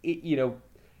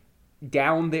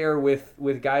down there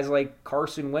with guys like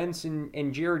Carson Wentz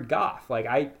and Jared Goff. Like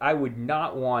I would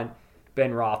not want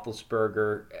Ben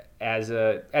Roethlisberger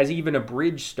as even a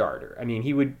bridge starter. I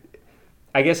mean,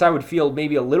 I guess I would feel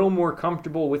maybe a little more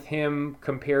comfortable with him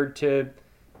compared to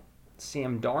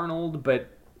Sam Darnold, but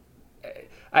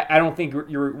I don't think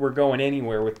we're going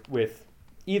anywhere with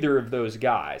either of those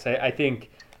guys. I think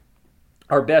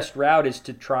our best route is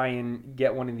to try and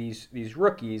get one of these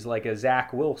rookies like a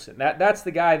Zach Wilson. That's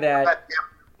the guy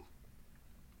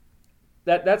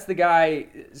that's the guy,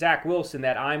 Zach Wilson,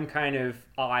 that I'm kind of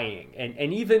eyeing.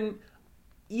 And even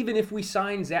if we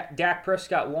sign Dak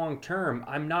Prescott long term,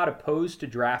 I'm not opposed to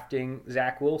drafting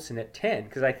Zach Wilson at 10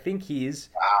 because I think he's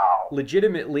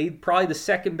legitimately probably the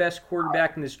second best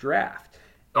quarterback in this draft.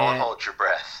 Don't hold your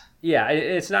breath. Yeah,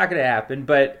 it's not going to happen,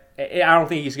 but I don't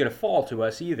think he's going to fall to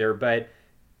us either. But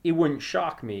it wouldn't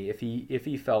shock me if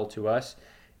he fell to us,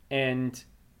 and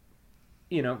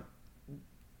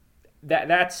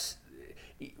that's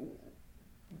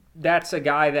a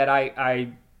guy that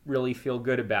I really feel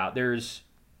good about. There's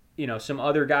some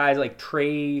other guys like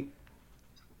Trey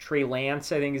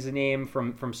Lance, I think is the name,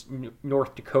 from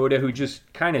North Dakota, who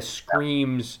just kind of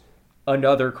screams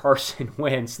another Carson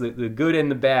Wentz, the good and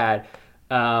the bad.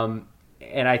 And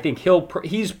I think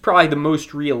he's probably the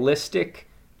most realistic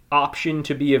option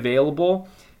to be available.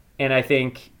 And I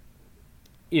think,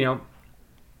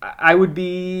 I would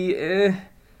be.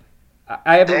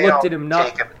 I haven't looked at him.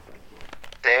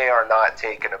 They are not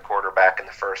taking a quarterback in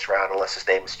the first round unless his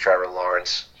name is Trevor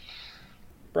Lawrence.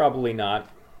 Probably not.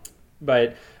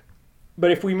 But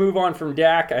if we move on from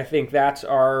Dak, I think that's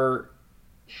our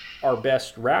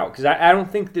best route, because I don't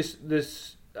think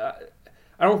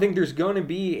I don't think there's going to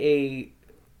be a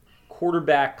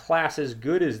quarterback class as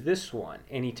good as this one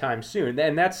anytime soon,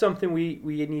 and that's something we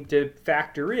need to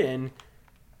factor in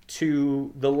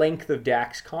to the length of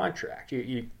Dak's contract.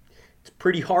 It's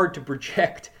pretty hard to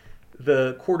project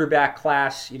the quarterback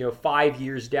class, 5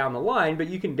 years down the line, but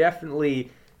you can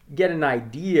definitely get an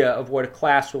idea of what a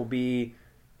class will be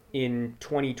in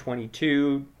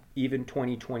 2022, even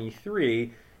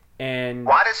 2023. And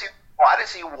why does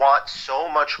he want so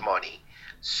much money,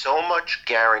 so much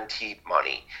guaranteed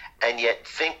money, and yet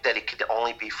think that it could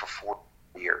only be for 4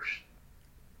 years?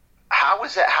 How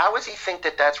is that? How does he think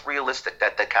that that's realistic,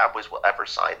 that the Cowboys will ever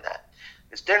sign that?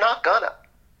 Because they're not gonna.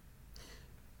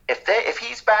 If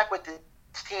he's back with this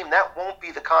team, that won't be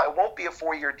it won't be a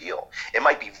 4-year deal. It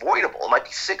might be voidable. It might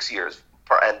be 6 years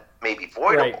and maybe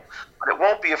voidable, right, but it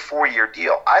won't be a 4-year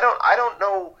deal. I don't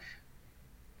know.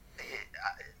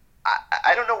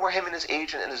 I don't know where him and his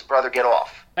agent and his brother get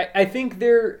off. I think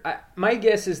my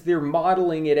guess is they're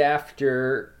modeling it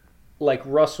after like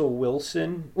Russell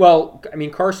Wilson. Well, I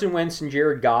mean, Carson Wentz and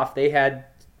Jared Goff, they had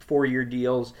 4-year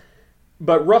deals,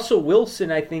 but Russell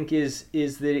Wilson, I think, is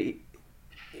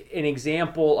an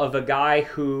example of a guy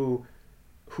who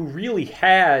really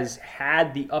has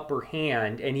had the upper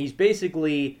hand, and he's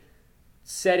basically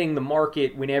setting the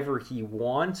market whenever he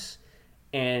wants,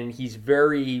 and he's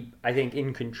very, I think,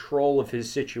 in control of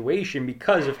his situation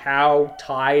because of how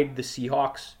tied the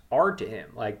Seahawks are to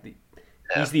him.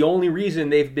 He's the only reason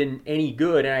they've been any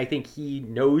good, and I think he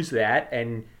knows that,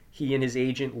 and he and his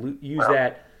agent use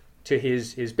that to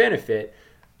his benefit.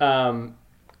 But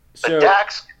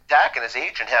Dak and his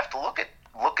agent have to look at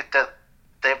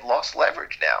they've lost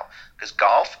leverage now because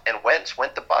Goff and Wentz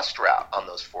went the bust route on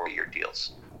those 4-year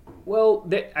deals. Well,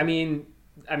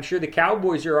 I'm sure the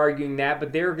Cowboys are arguing that,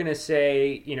 but they're going to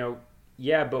say,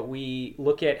 yeah, but we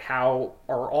look at how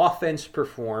our offense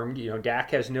performed.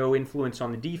 Dak has no influence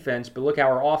on the defense, but look how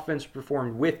our offense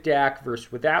performed with Dak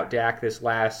versus without Dak this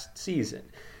last season.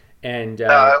 And it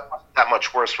wasn't that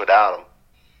much worse without him.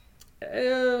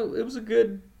 It was a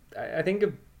good, I think,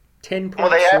 a 10-point swing. Well,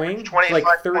 they averaged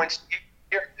 25 points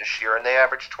a year this year, and they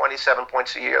averaged 27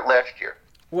 points a year last year.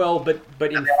 Well, but they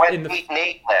went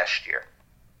 8-8 last year,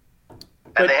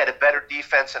 and they had a better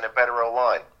defense and a better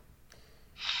O-line.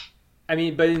 I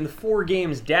mean, but in the 4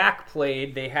 games Dak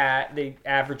played, they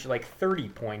averaged like 30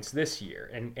 points this year,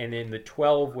 and in the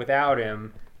 12 without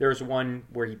him, there was one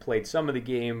where he played some of the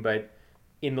game, but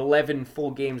in the 11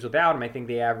 full games without him, I think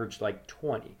they averaged like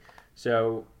 20.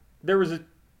 So there was a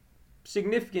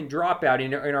significant dropout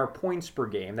in our points per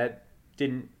game. That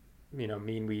didn't,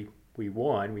 mean we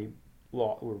won. We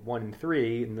were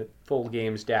 1-3 in the full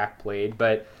games Dak played,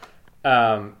 but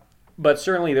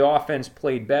certainly the offense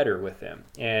played better with him.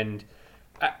 And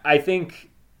I think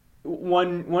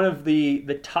one of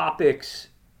the topics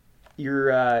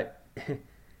your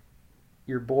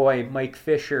boy Mike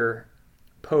Fisher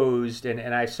posed,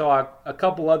 and I saw a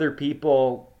couple other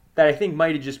people that I think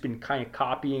might have just been kind of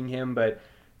copying him, but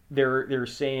they're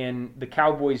saying the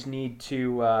Cowboys need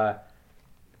to I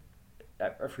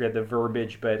forget the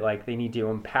verbiage, but like they need to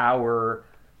empower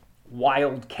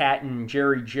Wildcat and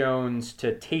Jerry Jones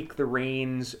to take the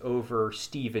reins over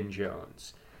Stephen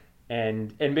Jones,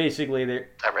 and basically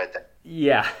I read that.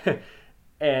 Yeah,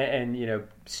 and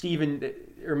Stephen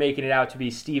are making it out to be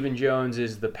Stephen Jones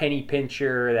is the penny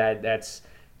pincher that's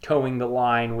towing the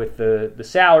line with the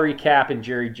salary cap, and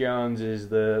Jerry Jones is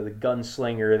the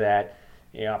gunslinger that,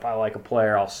 if I like a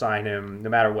player, I'll sign him no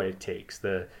matter what it takes.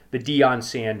 The Deion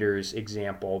Sanders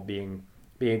example being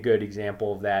a good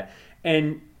example of that.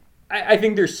 And I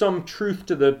think there's some truth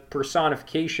to the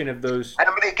personification of those.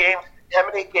 How many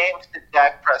games did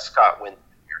Dak Prescott win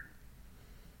this year?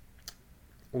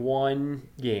 One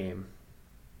game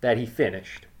that he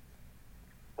finished.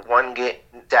 One game.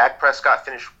 Dak Prescott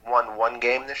won one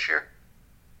game this year?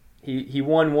 He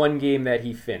won one game that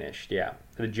he finished, yeah.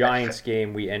 The Giants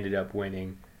game we ended up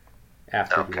winning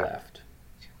after he left.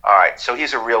 All right, so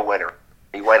he's a real winner.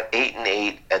 He went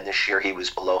 8-8, and this year he was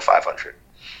below 500.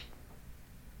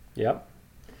 Yep.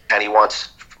 And he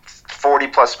wants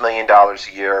 $40+ million a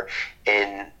year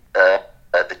in the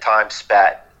time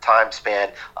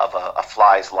span of a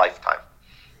fly's lifetime.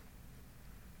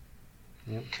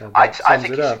 Yep, I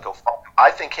think he should go. I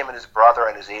think him and his brother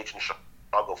and his agent should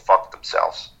all go fuck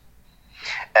themselves.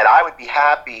 And I would be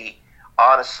happy,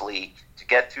 honestly, to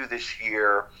get through this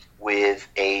year with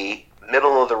a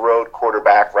middle-of-the-road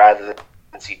quarterback rather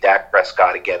than see Dak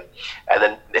Prescott again. And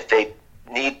then if they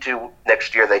need to,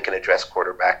 next year they can address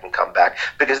quarterback and come back,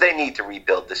 because they need to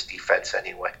rebuild this defense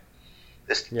anyway.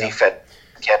 This defense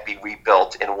can't be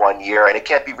rebuilt in 1 year, and it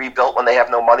can't be rebuilt when they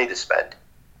have no money to spend.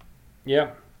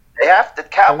 Yeah. The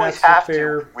Cowboys have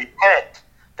to repent.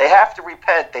 They have to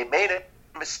repent. They made a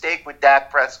mistake with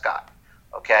Dak Prescott.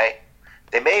 Okay?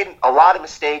 They made a lot of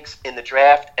mistakes in the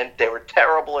draft, and they were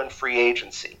terrible in free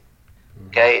agency.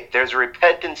 Okay? There's a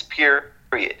repentance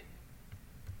period.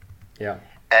 Yeah.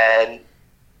 And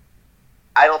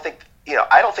I don't think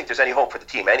there's any hope for the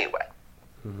team anyway.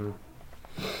 Mm-hmm.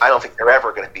 I don't think they're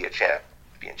ever going to be a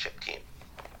championship team.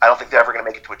 I don't think they're ever going to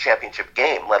make it to a championship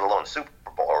game, let alone Super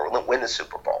Bowl or win the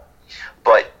Super Bowl.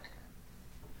 But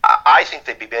I think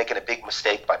they'd be making a big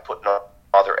mistake by putting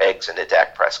all their eggs in the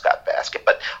Dak Prescott basket.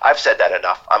 But I've said that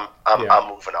enough. I'm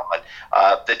moving on.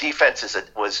 The defense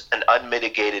was an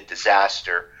unmitigated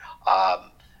disaster.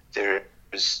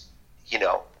 There's,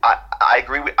 I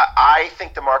agree with. I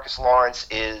think DeMarcus Lawrence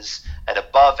is an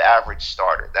above-average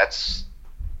starter.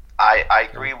 I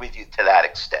agree with you to that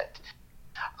extent.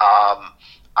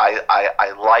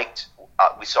 I liked.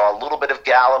 We saw a little bit of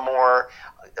Gallimore.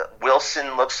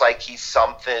 Wilson looks like he's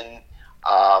something.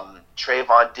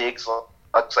 Trayvon Diggs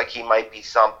looks like he might be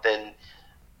something.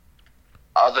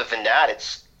 Other than that,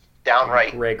 it's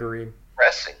downright Gregory.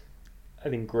 Pressing. I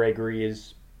think Gregory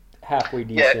is halfway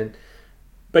decent.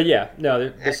 But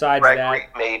besides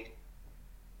Gregory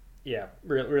that,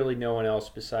 really no one else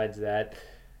besides that.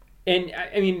 And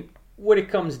I mean, what it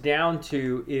comes down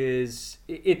to is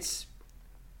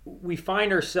we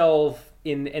find ourselves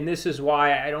in, and this is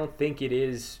why I don't think it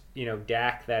is,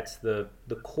 Dak that's the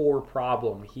core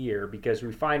problem here, because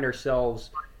we find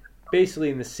ourselves basically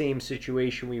in the same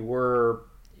situation we were,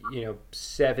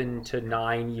 7 to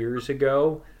 9 years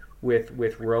ago with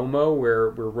Romo,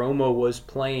 where Romo was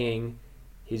playing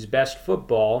his best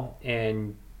football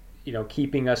and,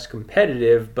 keeping us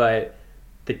competitive, but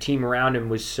the team around him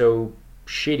was so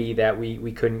shitty that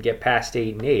we couldn't get past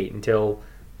 8-8 until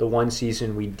the one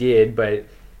season we did. But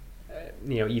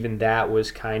even that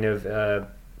was kind of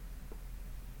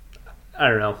I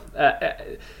don't know,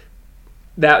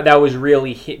 that was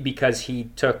really hit because he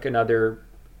took another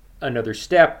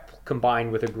step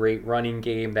combined with a great running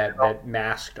game that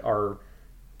masked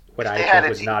what I think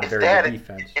was not a very good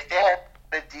defense. If they had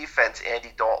a defense,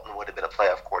 Andy Dalton would have been a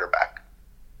playoff quarterback.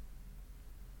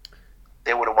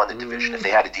 They would have won the division if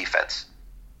they had a defense.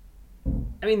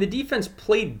 I mean, the defense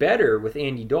played better with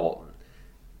Andy Dalton.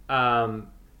 A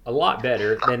lot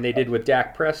better than they did with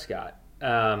Dak Prescott.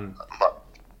 I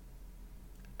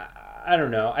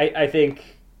don't know. I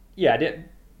think,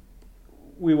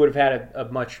 we would have had a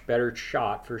much better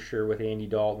shot for sure with Andy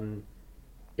Dalton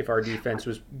if our defense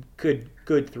was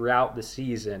good throughout the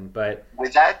season. But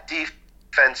with that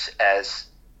defense as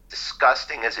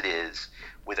disgusting as it is,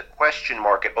 with a question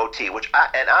mark at OT, which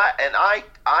I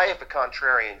have a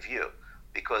contrarian view,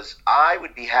 because I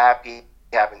would be happy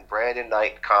having Brandon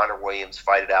Knight and Connor Williams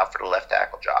fight it out for the left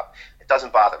tackle job. It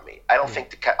doesn't bother me. I don't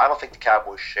think the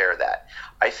Cowboys share that.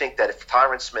 I think that if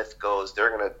Tyron Smith goes,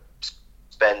 they're going to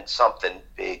spend something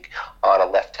big on a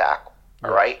left tackle.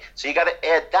 All right, so you got to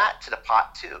add that to the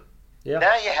pot too. Yeah.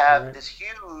 Now you have this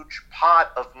huge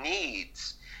pot of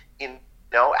needs.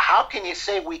 How can you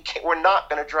say we're not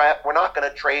going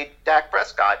to trade Dak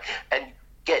Prescott and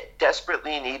get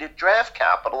desperately needed draft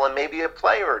capital and maybe a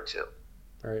player or two?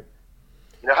 Right.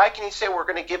 How can you say we're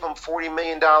going to give him $40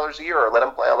 million a year or let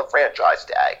him play on the franchise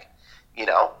tag?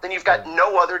 Then you've got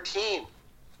no other team.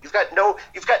 You've got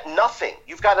nothing.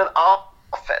 You've got an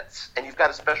offense, and you've got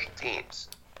a special teams.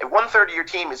 And 1/3 of your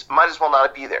team might as well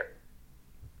not be there.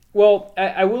 Well,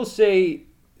 I will say,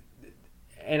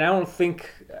 and I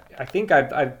think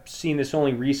I've seen this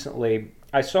only recently.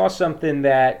 I saw something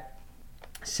that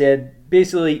said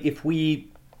basically if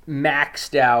we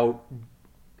maxed out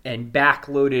and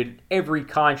backloaded every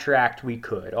contract we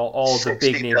could, all the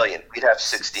big names. Million. We'd have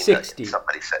 60 million.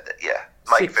 Somebody said that, yeah.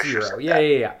 Mike Fisher said yeah, that.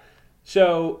 Yeah.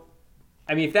 So,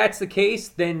 I mean, if that's the case,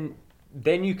 then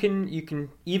you can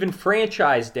even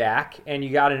franchise Dak, and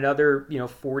you got another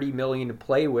 $40 million to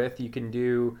play with. You can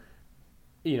do,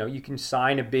 you can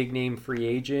sign a big name free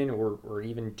agent or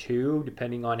even two,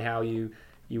 depending on how you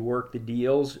work the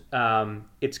deals.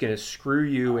 It's going to screw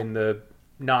you in the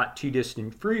not too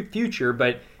distant future,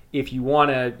 but if you want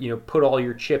to put all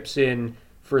your chips in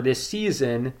for this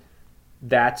season,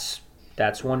 that's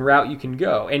one route you can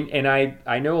go. And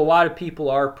I know a lot of people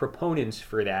are proponents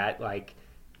for that. Like,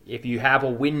 if you have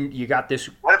you got this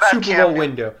Super Bowl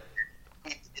window.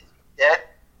 Dead?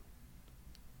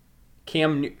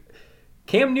 Cam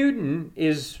Newton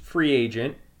is free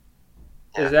agent.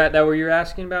 Yeah. Is that what you're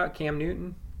asking about, Cam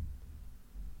Newton?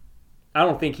 I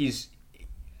don't think he's.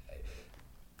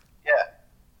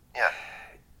 Yeah.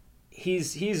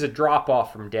 He's a drop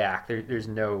off from Dak. There's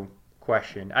no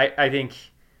question. I think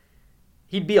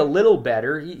he'd be a little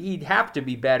better. He'd have to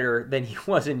be better than he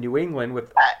was in New England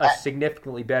with a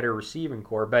significantly better receiving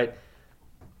core, but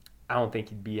I don't think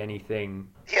he'd be anything.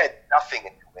 He had nothing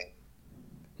in New England.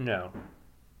 No.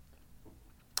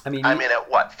 I mean, at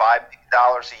what, $5 million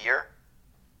a year?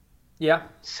 Yeah.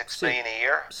 $6 million a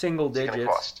year? Single digits. It's gonna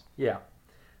cost. Yeah.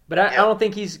 But I don't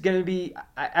think he's going to be.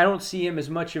 I don't see him as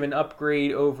much of an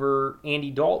upgrade over Andy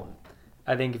Dalton.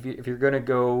 I think if you're going to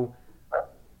go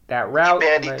that route, keep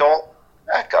Andy Dalton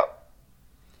back up.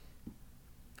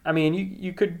 I mean,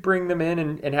 you could bring them in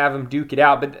and have them duke it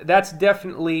out, but that's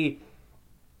definitely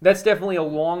a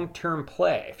long-term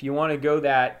play if you want to go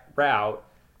that route,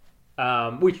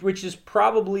 which is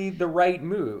probably the right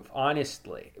move,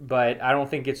 honestly. But I don't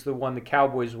think it's the one the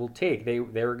Cowboys will take.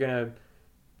 They're gonna.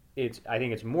 I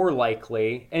think it's more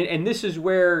likely, and this is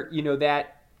where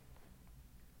that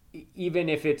even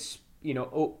if it's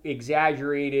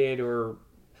exaggerated, or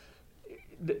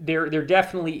there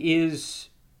definitely is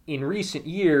in recent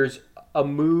years a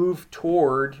move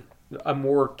toward a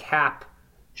more cap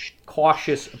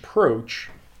cautious approach,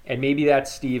 and maybe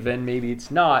that's Steven, maybe it's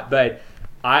not, but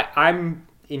I'm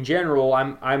in general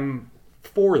I'm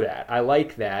for that. I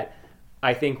like that.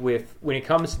 I think when it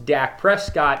comes to Dak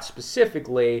Prescott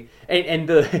specifically, and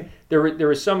there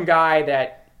was some guy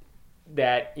that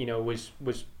was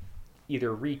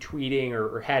either retweeting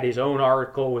or had his own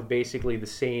article with basically the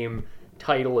same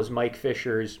title as Mike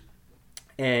Fisher's,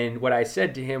 and what I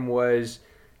said to him was,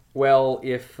 well,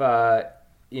 if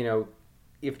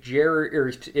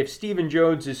Stephen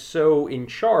Jones is so in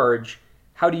charge,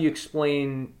 how do you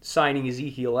explain signing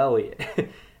Ezekiel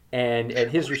Elliott? and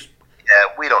his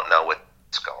we don't know what's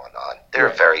going on. They're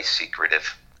very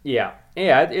secretive. Yeah,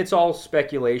 it's all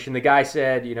speculation. The guy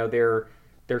said, they're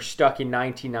stuck in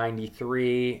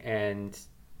 1993, and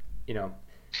they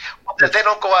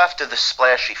don't go after the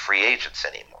splashy free agents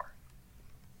anymore.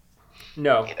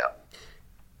 No,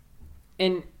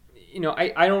 and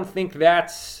I don't think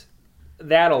that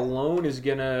alone is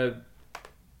gonna,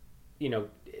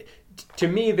 to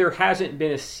me, there hasn't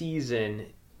been a season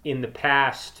in the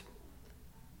past,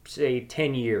 say,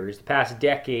 10 years, the past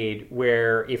decade,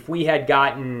 where if we had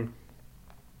gotten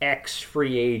X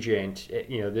free agent,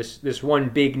 this one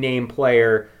big name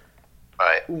player,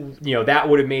 right, that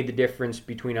would have made the difference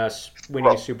between us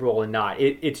winning a Super Bowl and not.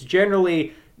 It's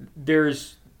generally,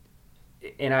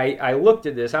 and I looked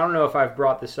at this, I don't know if I've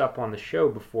brought this up on the show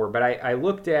before, but I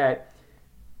looked at,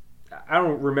 I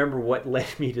don't remember what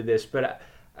led me to this, but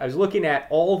I was looking at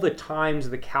all the times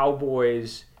the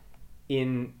Cowboys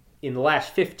in the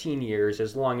last 15 years,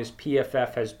 as long as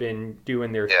PFF has been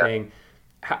doing their thing,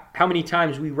 how many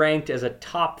times we ranked as a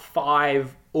top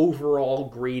 5 overall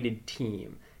graded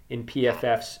team in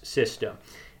PFF's system.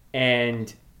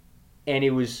 And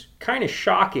it was kind of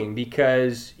shocking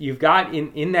because you've got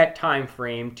in that time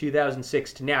frame,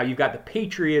 2006 to now, you've got the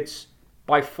Patriots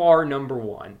by far number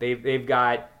 1. They've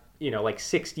got, like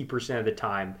 60% of the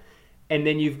time. And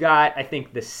then you've got, I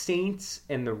think, the Saints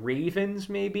and the Ravens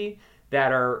maybe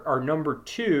that are number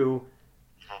 2,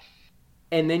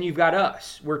 and then you've got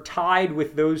us. We're tied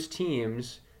with those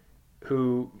teams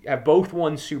who have both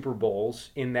won Super Bowls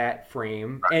in that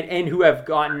frame, and who have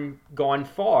gone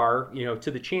far,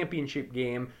 to the championship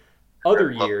game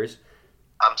other years.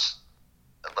 I'm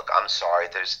sorry.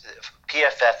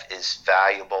 PFF is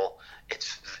valuable.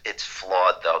 It's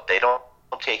flawed though. They don't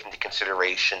take into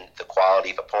consideration the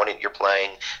quality of opponent you're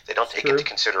playing. They don't take into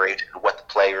consideration what the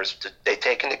players. They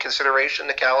take into consideration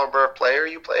the caliber of player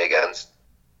you play against.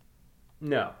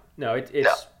 No, it's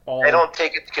no. all. They don't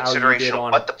take into consideration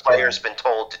what the player's been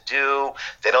told to do.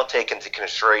 They don't take into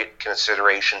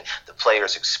consideration the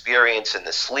player's experience in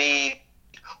this league,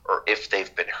 or if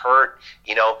they've been hurt.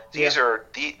 These are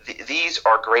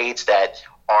grades that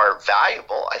are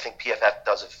valuable. I think PFF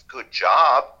does a good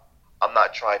job. I'm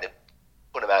not trying to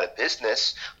put them out of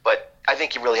business, but I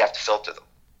think you really have to filter them.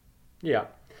 Yeah.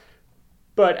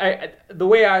 But the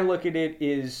way I look at it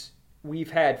is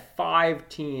we've had 5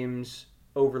 teams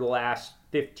over the last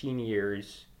 15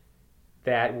 years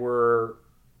that were,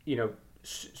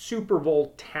 Super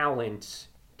Bowl talented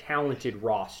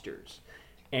rosters.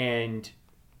 And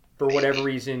for whatever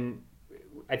reason,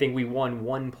 I think we won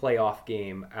 1 playoff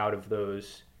game out of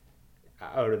those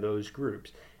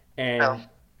groups.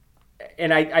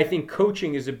 And I think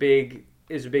coaching is a big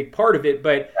part of it,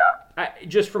 but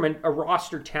just from a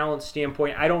roster talent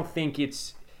standpoint, I don't think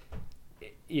it's,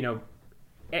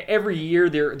 every year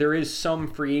there is some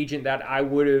free agent that I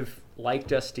would have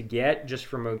liked us to get just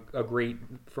from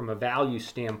a value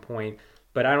standpoint,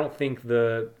 but I don't think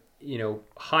the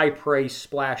high price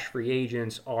splash free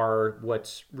agents are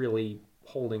what's really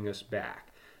holding us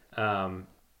back.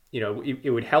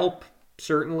 It would help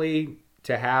certainly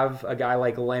to have a guy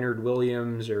like Leonard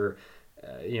Williams or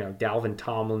Dalvin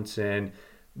Tomlinson,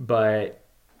 but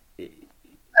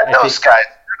those guys,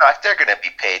 they're going to be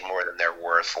paid more than they're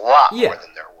worth, a lot more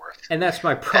than they're worth. And that's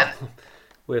my problem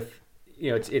with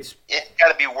it's you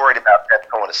got to be worried about that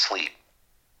going to sleep.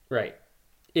 Right.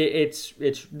 It's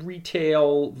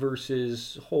retail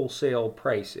versus wholesale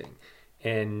pricing,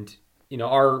 and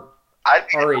our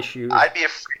issue. I'd be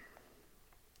afraid.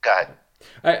 Go ahead.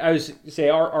 I was say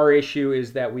our issue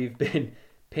is that we've been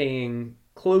paying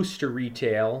close to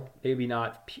retail, maybe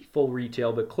not full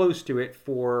retail, but close to it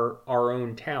for our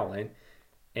own talent,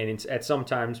 and it's at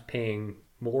sometimes paying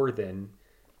more than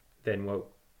what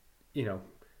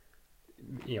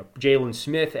Jalen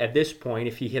Smith at this point.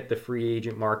 If he hit the free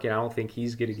agent market, I don't think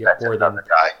he's going to get more than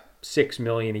 $6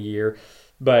 million a year.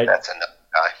 But that's another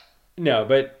guy. No,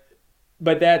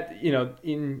 but that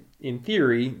in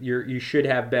theory, you should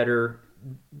have better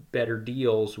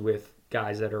deals with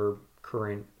guys that are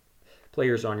current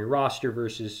players on your roster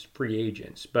versus free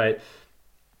agents. But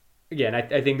again,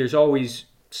 I think there's always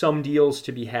some deals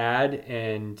to be had,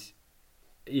 and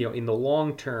in the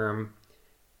long term,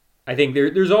 I think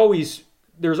there's always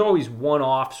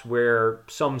one-offs where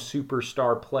some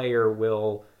superstar player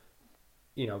will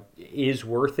is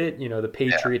worth it. The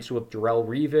Patriots with Darrelle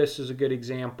Revis is a good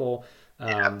example.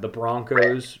 The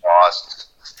Broncos.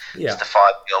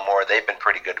 Stephon Gilmore, they've been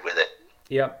pretty good with it.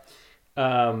 Yep.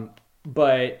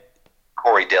 But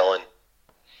Corey Dillon.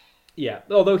 Yeah,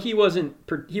 although he wasn't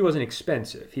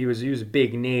expensive. He was a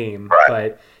big name, right.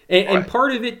 But and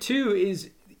part of it too is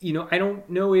I don't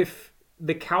know if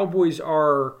the Cowboys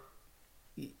are.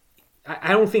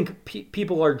 I don't think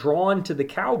people are drawn to the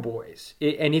Cowboys,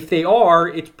 and if they are,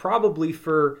 it's probably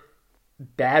for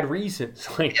bad reasons.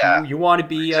 Like you want to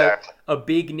be a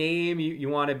big name, you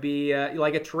want to be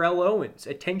like a Terrell Owens,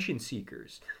 attention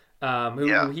seekers.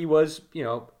 Who he was,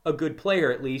 a good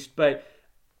player at least, but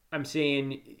I'm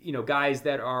saying, guys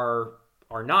that are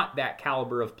not that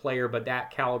caliber of player, but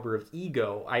that caliber of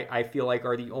ego, I feel like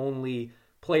are the only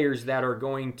players that are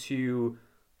going to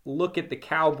look at the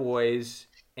Cowboys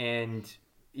and,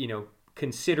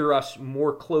 consider us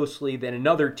more closely than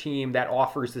another team that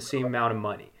offers the same amount of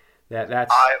money.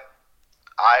 That's.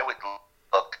 I would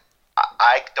look.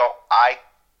 I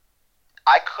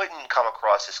couldn't come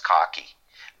across as cocky,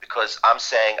 because I'm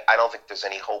saying I don't think there's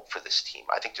any hope for this team.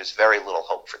 I think there's very little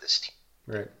hope for this team.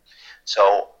 Right.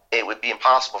 So it would be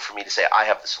impossible for me to say I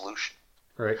have the solution.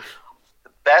 Right.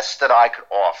 The best that I could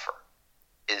offer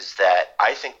is that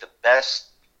I think the best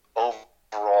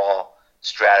overall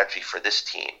strategy for this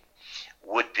team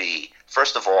would be,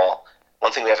 first of all,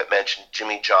 one thing we haven't mentioned,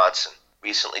 Jimmy Johnson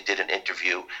recently did an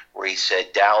interview where he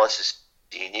said Dallas is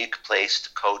a unique place to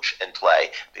coach and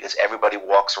play because everybody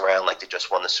walks around like they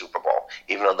just won the Super Bowl,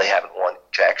 even though they haven't won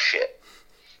jack shit.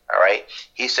 All right?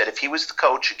 He said if he was the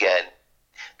coach again,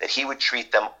 that he would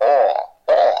treat them all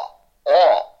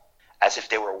as if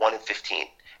they were 1-15.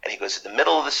 And he goes, in the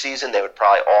middle of the season, they would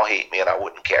probably all hate me and I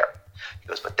wouldn't care. He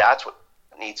goes, but that's what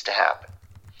needs to happen.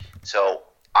 So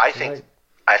I think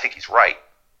he's right.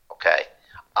 Okay.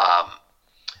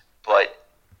 But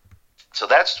so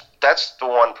that's the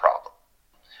one problem.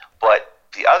 But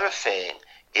the other thing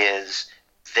is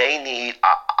they need,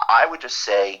 I would just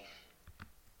say,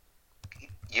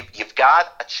 you've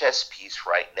got a chess piece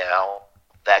right now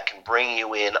that can bring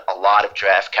you in a lot of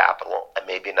draft capital and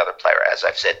maybe another player, as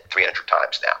I've said 300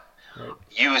 times now. Right.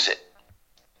 Use it,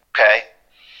 okay?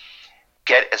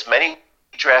 Get as many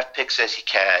draft picks as you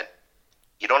can.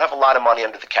 You don't have a lot of money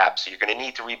under the cap, so you're going to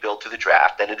need to rebuild through the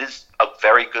draft, and it is a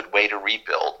very good way to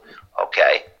rebuild,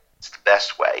 okay? It's the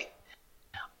best way.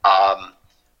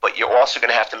 But you're also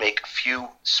going to have to make a few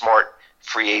smart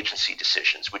free agency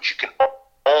decisions, which you can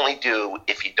only do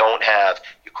if you don't have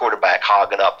your quarterback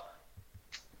hogging up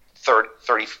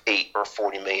 $38 or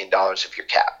 $40 million of your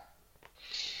cap.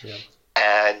 Yeah.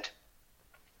 And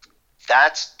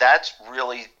that's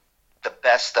really the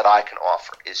best that I can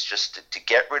offer, is just to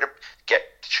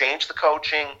change the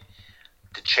coaching,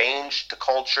 to change the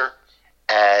culture,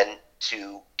 and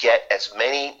to get as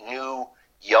many new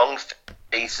young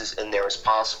faces in there as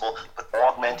possible, but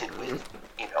augmented with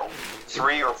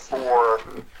 3 or 4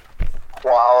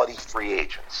 quality free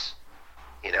agents.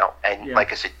 And Yeah.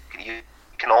 like I said, you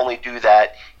can only do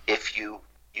that if you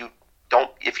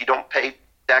don't pay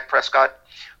Dak Prescott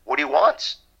what he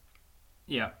wants.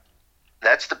 Yeah.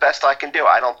 That's the best I can do.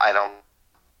 I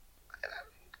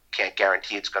can't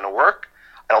guarantee it's going to work.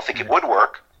 I don't think it would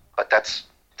work, but that's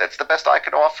the best I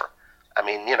could offer. I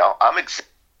mean, I'm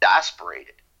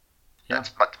exasperated. Yeah. That's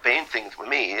the main thing with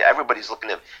me. Everybody's looking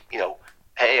at,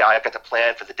 hey, I got the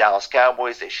plan for the Dallas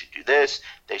Cowboys. They should do this.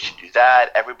 They should do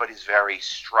that. Everybody's very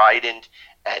strident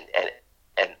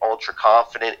and ultra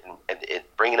confident and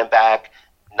bringing them back,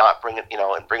 not bringing,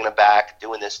 and bringing them back,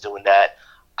 doing this, doing that.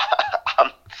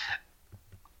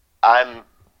 I'm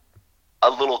a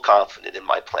little confident in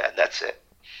my plan. That's it.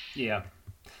 Yeah.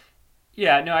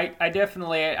 Yeah, no, I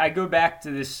definitely, I go back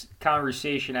to this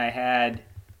conversation I had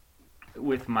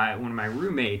with one of my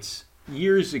roommates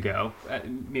years ago,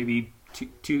 maybe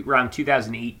around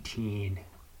 2018,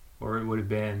 or it would have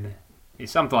been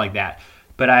something like that.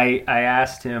 But I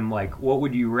asked him, like, what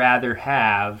would you rather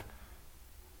have?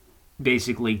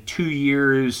 Basically 2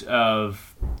 years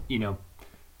of,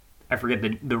 I forget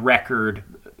the record,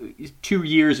 2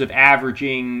 years of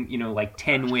averaging, like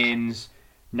 10 wins,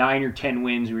 9 or 10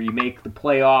 wins, where you make the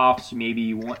playoffs, maybe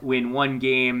you win one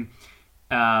game,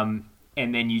 and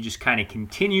then you just kind of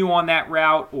continue on that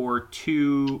route, or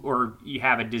you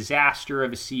have a disaster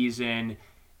of a season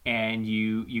and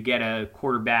you get a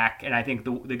quarterback. And I think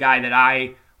the guy that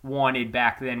I wanted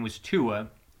back then was Tua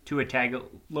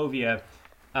Tagovailoa,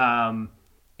 and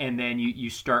then you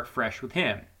start fresh with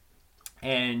him.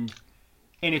 And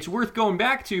it's worth going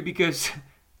back to because,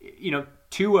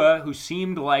 Tua, who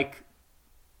seemed like,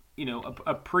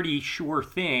 a pretty sure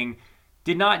thing,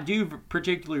 did not do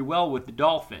particularly well with the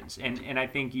Dolphins. And I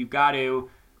think you've got to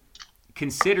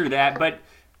consider that. But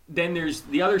then there's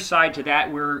the other side to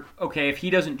that where, okay, if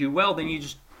he doesn't do well, then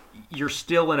you're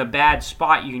still in a bad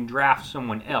spot. You can draft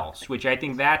someone else, which I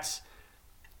think that's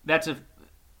a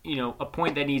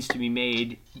point that needs to be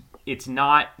made. It's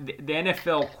not the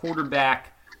NFL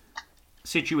quarterback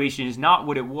situation is not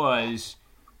what it was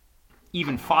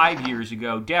even 5 years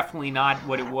ago. Definitely not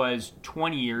what it was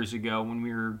 20 years ago when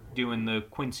we were doing the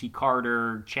Quincy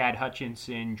Carter, Chad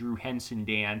Hutchinson, Drew Henson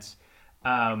dance.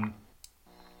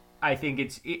 I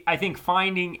think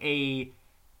finding a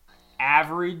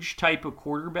average type of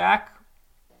quarterback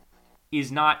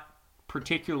is not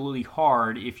particularly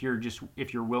hard if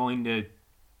you're willing to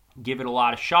give it a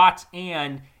lot of shots,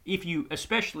 and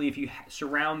especially if you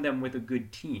surround them with a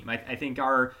good team. I think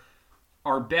our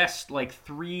best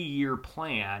 3-year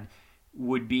plan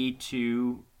would be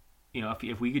to,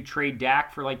 if we could trade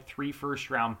Dak for 3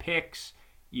 first-round picks,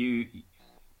 I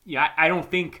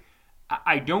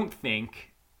don't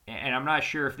think, and I'm not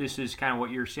sure if this is kind of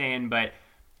what you're saying, but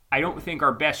I don't think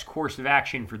our best course of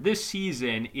action for this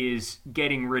season is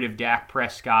getting rid of Dak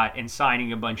Prescott and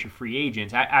signing a bunch of free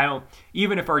agents. I don't,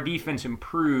 even if our defense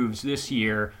improves this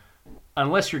year,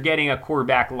 unless you're getting a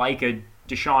quarterback like a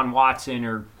Deshaun Watson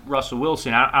or Russell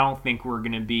Wilson, I don't think we're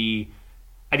going to be.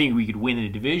 I think we could win the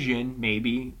division,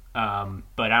 maybe,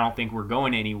 but I don't think we're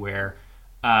going anywhere.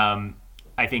 I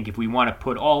think if we want to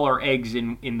put all our eggs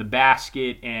in the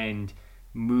basket and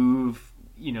move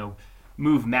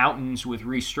mountains with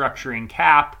restructuring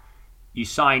cap, you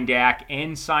sign Dak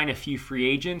and sign a few free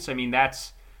agents. I mean,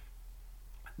 that's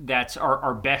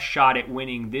our best shot at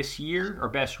winning this year, our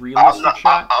best realistic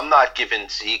shot. I'm not giving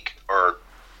Zeke or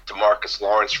DeMarcus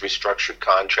Lawrence restructured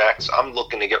contracts. I'm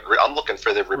looking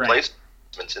for the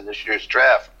replacements in this year's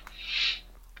draft.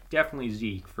 Definitely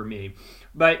Zeke for me,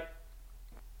 but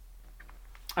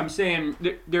I'm saying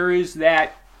there is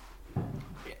that.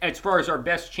 As far as our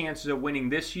best chances of winning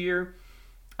this year,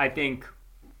 I think,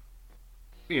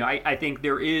 I think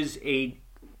there is a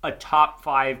top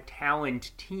 5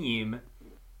 talent team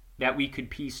that we could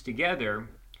piece together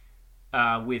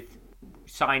with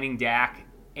signing Dak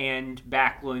and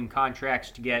backloading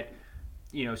contracts to get,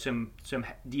 some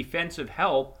defensive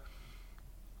help.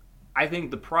 I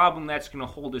think the problem that's going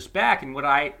to hold us back, and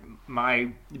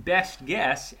my best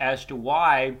guess as to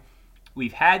why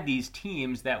we've had these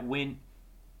teams that went,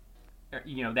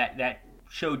 that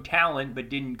showed talent but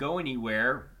didn't go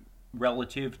anywhere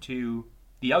relative to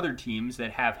the other teams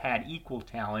that have had equal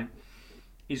talent,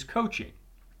 is coaching.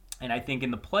 And I think in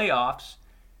the playoffs,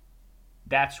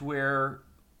 that's where,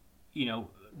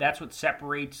 that's what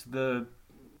separates the,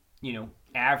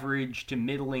 average to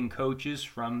middling coaches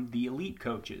from the elite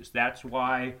coaches. That's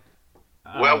why.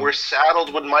 We're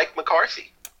saddled with Mike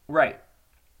McCarthy. Right.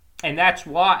 And that's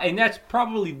why, and that's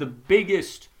probably the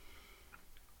biggest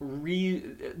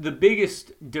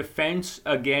defense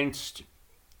against,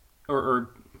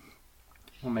 or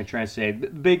what am I trying to say? The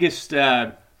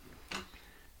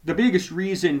biggest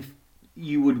reason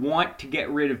you would want to get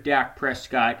rid of Dak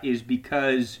Prescott is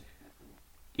because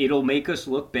it'll make us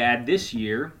look bad this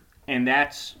year, and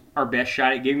that's our best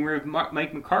shot at getting rid of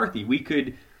Mike McCarthy. We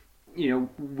could,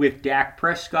 with Dak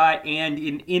Prescott, and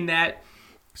in that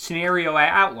scenario I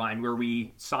outlined where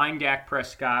we sign Dak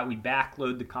Prescott, we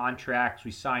backload the contracts,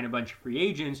 we sign a bunch of free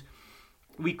agents,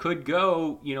 we could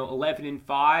go,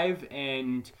 11-5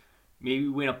 and maybe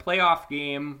win a playoff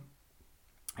game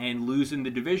and lose in the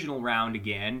divisional round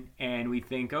again. And we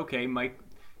think, okay, Mike,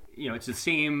 it's the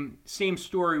same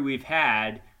story we've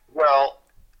had. Well,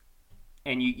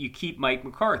 and you keep Mike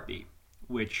McCarthy,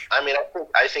 which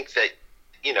I think that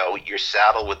you're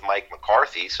saddled with Mike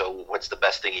McCarthy. So what's the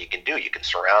best thing you can do? You can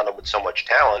surround him with so much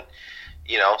talent,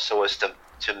 so as to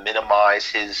minimize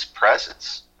his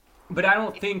presence. But I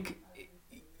don't think.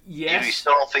 Yes, you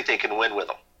still don't think they can win with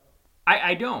him.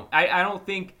 I don't. I don't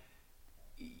think.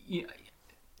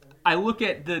 I look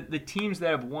at the teams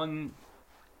that have won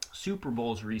Super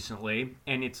Bowls recently,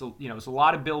 and it's a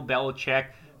lot of Bill Belichick.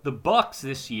 The Bucs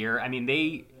this year,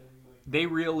 they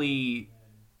really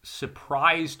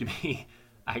surprised me,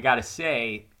 I gotta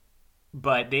say.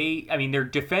 But their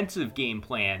defensive game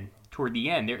plan toward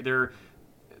the end,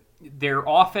 their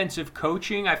offensive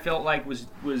coaching, I felt like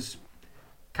was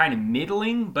kind of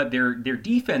middling, but their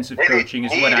defensive coaching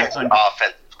is what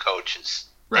offensive coaches.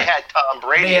 Right. They had Tom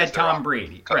Brady. They had Tom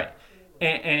Brady, right?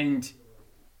 And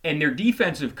their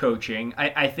defensive coaching,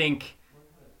 I think,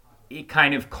 it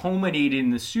kind of culminated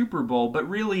in the Super Bowl, but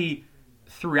really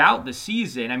throughout the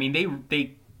season.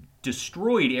 They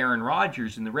destroyed Aaron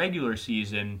Rodgers in the regular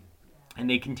season, and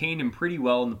they contained him pretty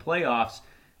well in the playoffs.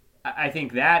 I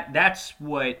think that's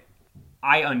what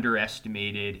I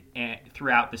underestimated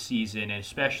throughout the season, and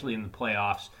especially in the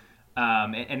playoffs,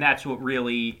 and that's what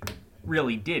really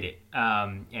did it.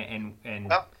 Well,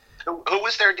 who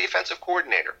was their defensive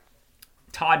coordinator?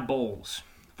 Todd Bowles,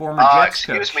 former Jets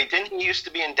coach. Excuse me, didn't he used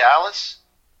to be in Dallas?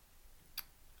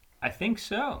 I think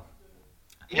so.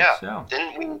 So.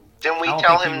 Didn't we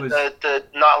tell him to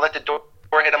not let the door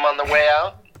hit him on the way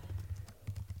out?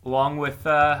 Along with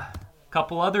a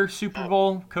couple other Super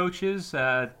Bowl coaches,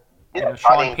 Sean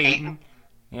Payton.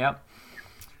 Yep.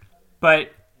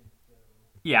 But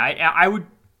yeah, I would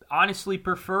honestly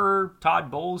prefer Todd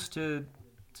Bowles to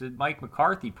Mike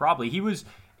McCarthy. Probably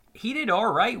he did all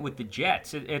right with the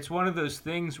Jets. It's one of those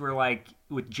things where, like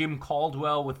with Jim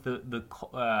Caldwell with the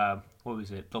what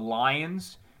was it, the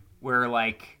Lions, where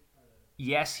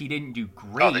yes, he didn't do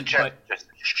great. The Jets but just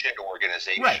a shit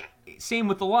organization. Right. Same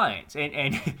with the Lions,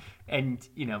 and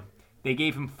they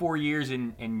gave him 4 years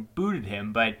and booted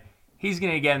him, but he's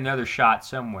going to get another shot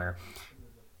somewhere.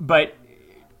 But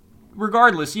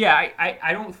regardless,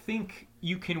 I don't think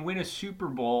you can win a Super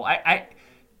Bowl.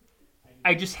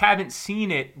 I just haven't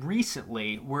seen it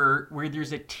recently where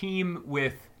there's a team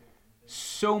with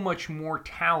so much more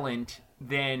talent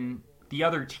than the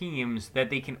other teams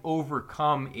that they can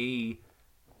overcome a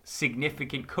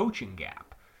significant coaching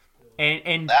gap.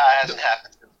 And that hasn't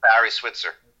happened since Barry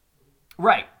Switzer.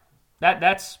 Right.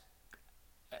 That's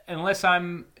unless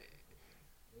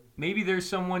maybe there's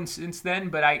someone since then,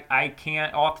 but I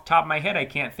can't, off the top of my head, I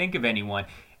can't think of anyone.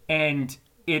 And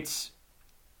it's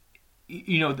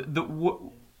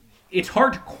it's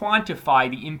hard to quantify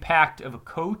the impact of a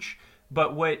coach,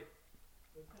 but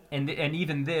and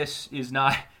even this is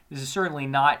certainly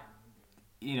not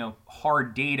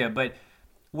hard data, but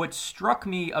what struck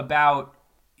me about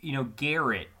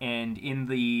Garrett and in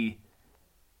the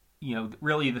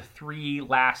really the 3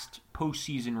 last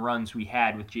postseason runs we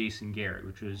had with Jason Garrett,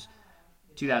 which was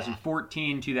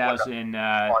 2014, 2000. One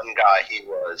guy he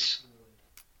was.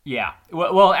 Yeah.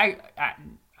 Well,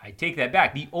 I take that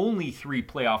back. The only 3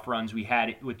 playoff runs we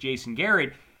had with Jason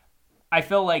Garrett, I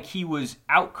felt like he was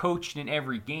outcoached in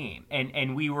every game.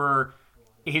 And we were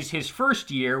his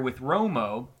first year with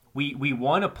Romo, we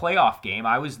won a playoff game.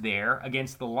 I was there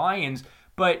against the Lions,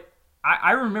 but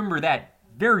I remember that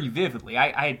very vividly.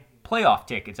 I had playoff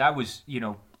tickets. I was,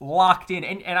 locked in,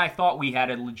 and I thought we had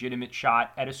a legitimate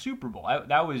shot at a Super Bowl.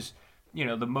 That was,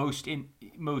 the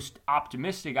most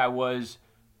optimistic I was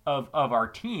of our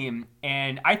team,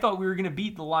 and I thought we were going to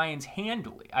beat the Lions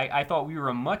handily. I thought we were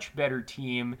a much better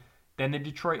team than the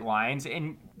Detroit Lions,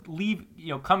 and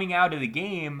coming out of the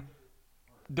game,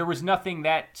 there was nothing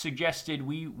that suggested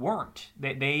we weren't.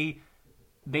 That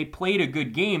they played a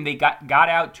good game. They got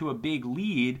out to a big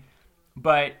lead,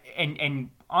 but and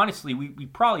honestly, we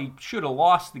probably should have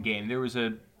lost the game. There was I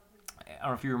don't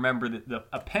know if you remember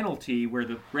a penalty where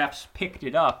the refs picked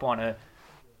it up on I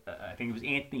think it was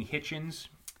Anthony Hitchens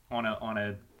on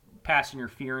a pass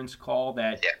interference call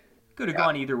that could have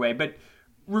gone either way. But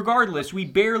regardless, we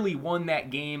barely won that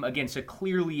game against a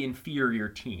clearly inferior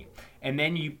team. And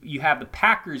then you have the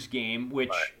Packers game,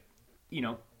 which,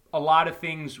 a lot of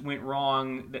things went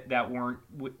wrong that weren't,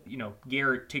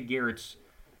 Garrett's,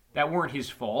 that weren't his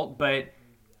fault. But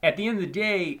at the end of the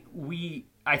day,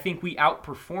 I think we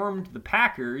outperformed the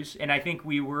Packers, and I think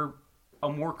we were a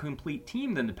more complete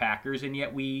team than the Packers, and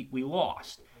yet we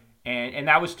lost. And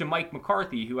that was to Mike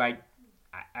McCarthy, who I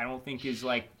don't think is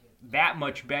like that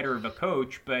much better of a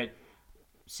coach, but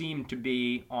seemed to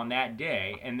be on that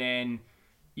day. And then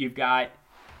you've got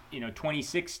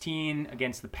 2016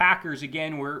 against the Packers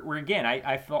again, where again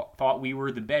I thought we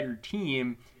were the better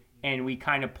team, and we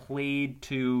kind of played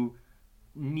to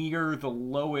near the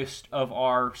lowest of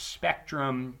our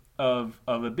spectrum of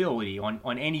ability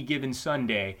on any given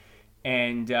Sunday,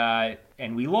 and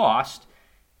we lost.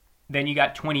 Then you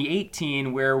got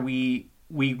 2018 where we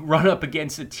run up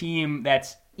against a team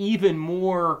that's even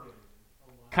more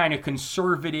kind of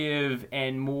conservative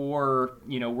and more,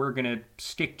 we're going to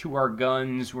stick to our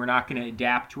guns, we're not going to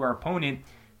adapt to our opponent,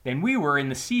 than we were in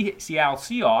the Seattle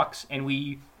Seahawks, and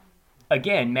we,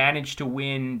 again, managed to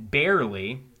win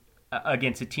barely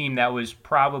against a team that was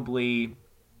probably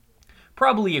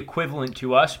equivalent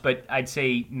to us, but I'd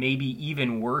say maybe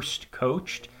even worse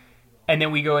coached. And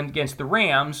then we go against the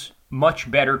Rams, much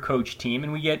better coached team,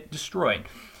 and we get destroyed.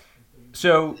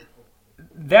 So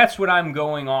that's what I'm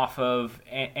going off of,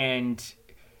 and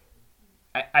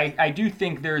I do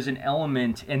think there's an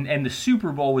element, and the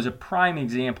Super Bowl was a prime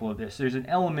example of this. There's an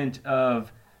element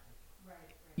of,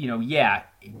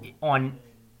 on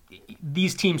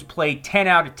these teams play 10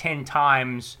 out of 10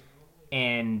 times,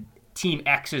 and Team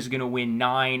X is going to win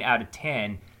 9 out of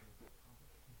 10.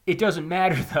 It doesn't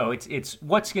matter, though. It's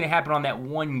what's going to happen on that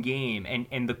one game.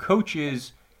 And the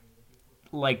coaches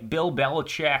like Bill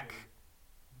Belichick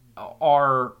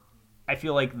are, I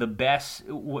feel like, the best.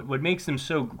 What makes them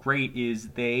so great is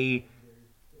they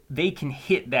can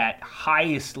hit that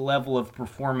highest level of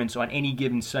performance on any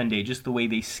given Sunday, just the way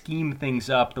they scheme things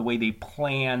up, the way they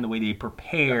plan, the way they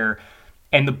prepare.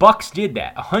 And the Bucs did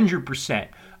that 100%.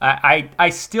 I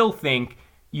still think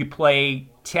you play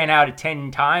 10 out of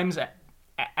 10 times,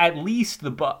 at least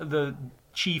the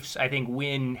Chiefs, I think,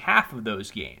 win half of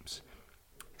those games.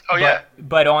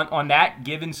 But on that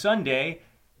given Sunday,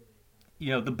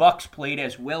 the Bucs played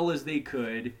as well as they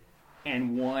could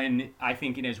and won, I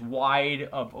think, in as wide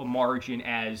of a margin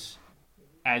as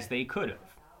they could have.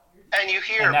 And you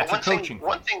hear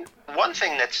one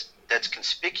thing that's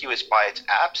conspicuous by its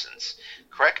absence.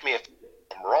 Correct me if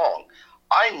I'm wrong.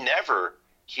 I never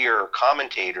hear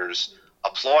commentators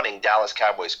applauding Dallas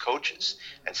Cowboys coaches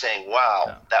and saying,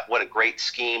 "Wow, what a great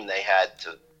scheme they had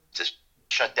to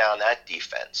shut down that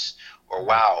defense," or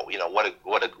 "Wow,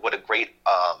 what a great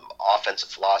offensive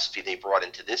philosophy they brought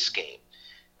into this game."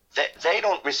 They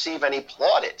don't receive any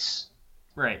plaudits.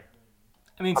 Right.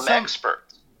 I mean, from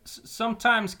experts.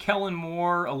 Sometimes Kellen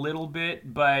Moore a little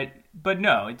bit, but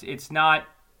no, it's not.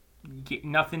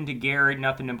 Nothing to Garrett,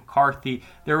 nothing to McCarthy.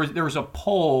 There was a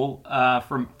poll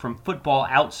from Football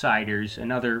Outsiders,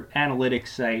 another analytics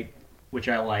site which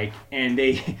I like, and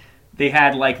they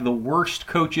had like the worst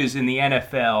coaches in the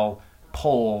NFL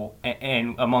poll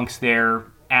and amongst their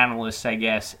analysts, I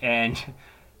guess, and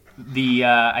the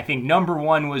I think number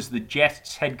one was the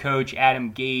Jets head coach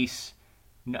Adam Gase.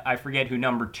 I forget who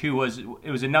number two was. It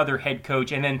was another head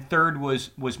coach, and then third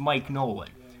was Mike Nolan.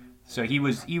 So he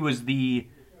was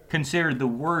considered the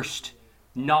worst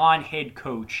non-head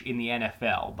coach in the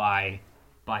NFL by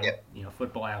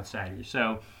Football Outsiders.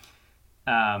 So,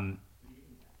 yet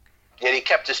he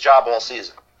kept his job all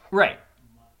season. Right,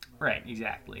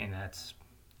 exactly, and that's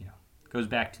goes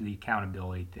back to the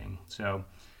accountability thing. So,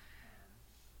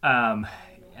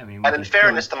 I mean, and in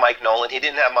fairness to Mike Nolan, he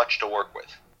didn't have much to work with.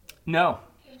 No,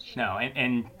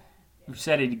 and we've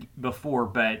said it before,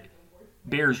 but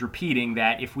bears repeating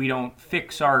that if we don't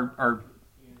fix our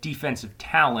defensive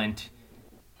talent,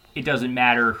 it doesn't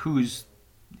matter who's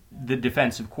the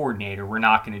defensive coordinator. We're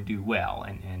not going to do well,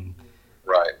 and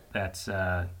right. That's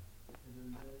the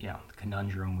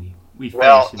conundrum we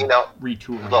face in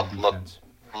retooling the defense.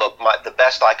 Look, the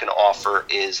best I can offer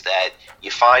is that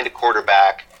you find a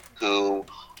quarterback who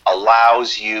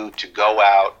allows you to go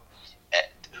out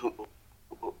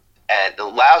and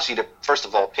allows you to, first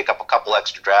of all, pick up a couple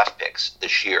extra draft picks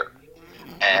this year.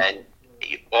 And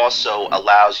it also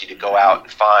allows you to go out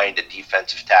and find a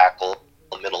defensive tackle,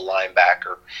 a middle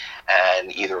linebacker,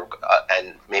 and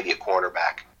and maybe a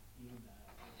cornerback.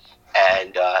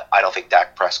 And I don't think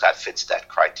Dak Prescott fits that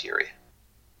criteria.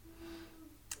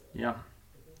 Yeah.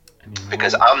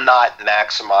 Because I'm not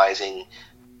maximizing,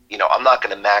 I'm not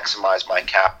going to maximize my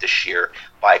cap this year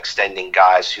by extending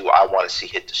guys who I want to see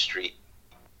hit the street.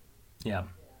 Yeah.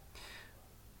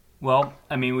 Well,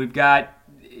 we've got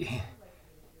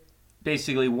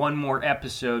basically one more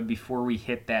episode before we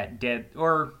hit that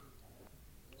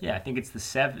I think it's the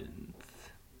 7th.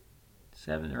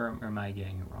 7, or am I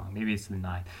getting it wrong? Maybe it's the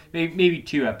 9th. Maybe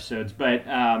 2 episodes, but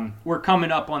we're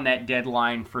coming up on that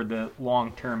deadline for the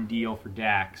long-term deal for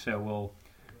Dak, so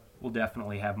we'll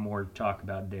definitely have more to talk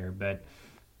about there. But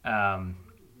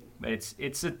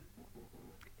it's an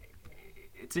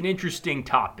interesting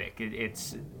topic.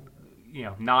 It's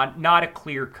not a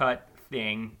clear-cut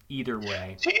thing either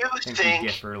way. Do you think we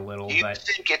differ a little? Do you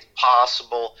think it's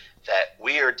possible that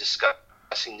we are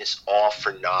discussing this off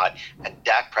or not, and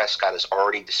Dak Prescott has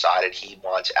already decided he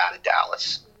wants out of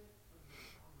Dallas?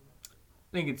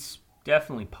 I think it's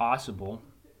definitely possible.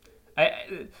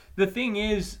 The thing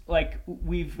is, I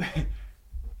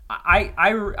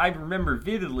remember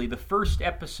vividly the first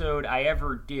episode I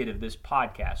ever did of this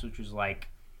podcast, which was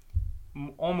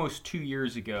almost 2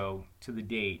 years ago to the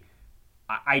date.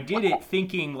 I did it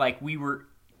thinking we were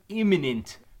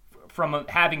imminent from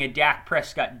having a Dak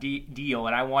Prescott deal,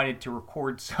 and I wanted to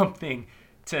record something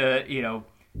to,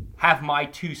 have my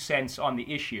 2 cents on the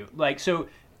issue. So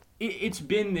it's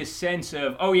been this sense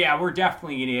of, oh yeah, we're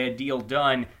definitely going to get a deal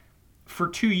done for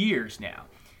 2 years now.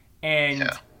 And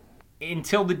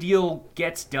until the deal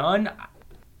gets done,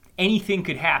 anything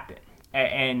could happen.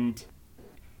 And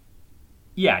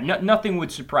nothing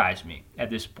would surprise me at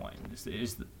this point. This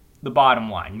is the bottom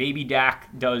line. Maybe Dak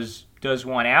does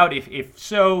want out. If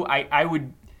so, I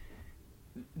would.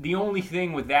 The only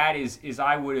thing with that is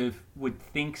I would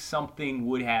think something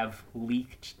would have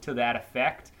leaked to that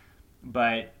effect,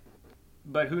 but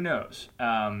who knows?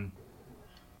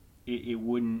 It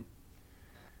wouldn't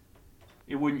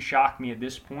shock me at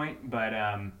this point, but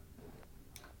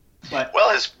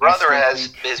well, his brother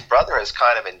has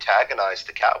kind of antagonized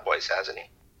the Cowboys, hasn't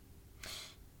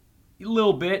he? A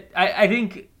little bit. I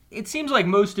think. It seems like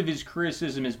most of his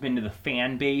criticism has been to the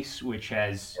fan base, which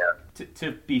has,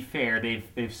 to be fair,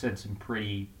 they've said some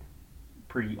pretty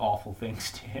awful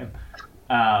things to him.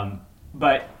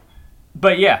 But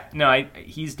yeah, no,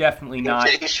 he's definitely not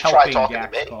helping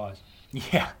Dak's cause.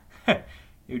 Yeah, it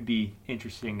would be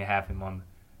interesting to have him on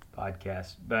the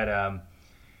podcast. But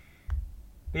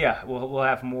yeah, we'll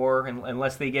have more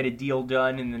unless they get a deal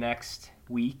done in the next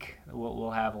week.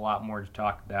 We'll have a lot more to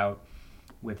talk about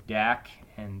with Dak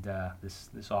and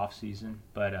this off season.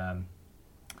 But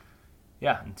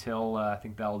until I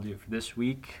think that'll do it for this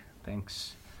week.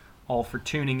 Thanks all for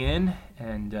tuning in,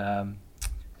 and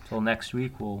until next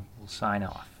week, we'll sign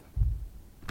off.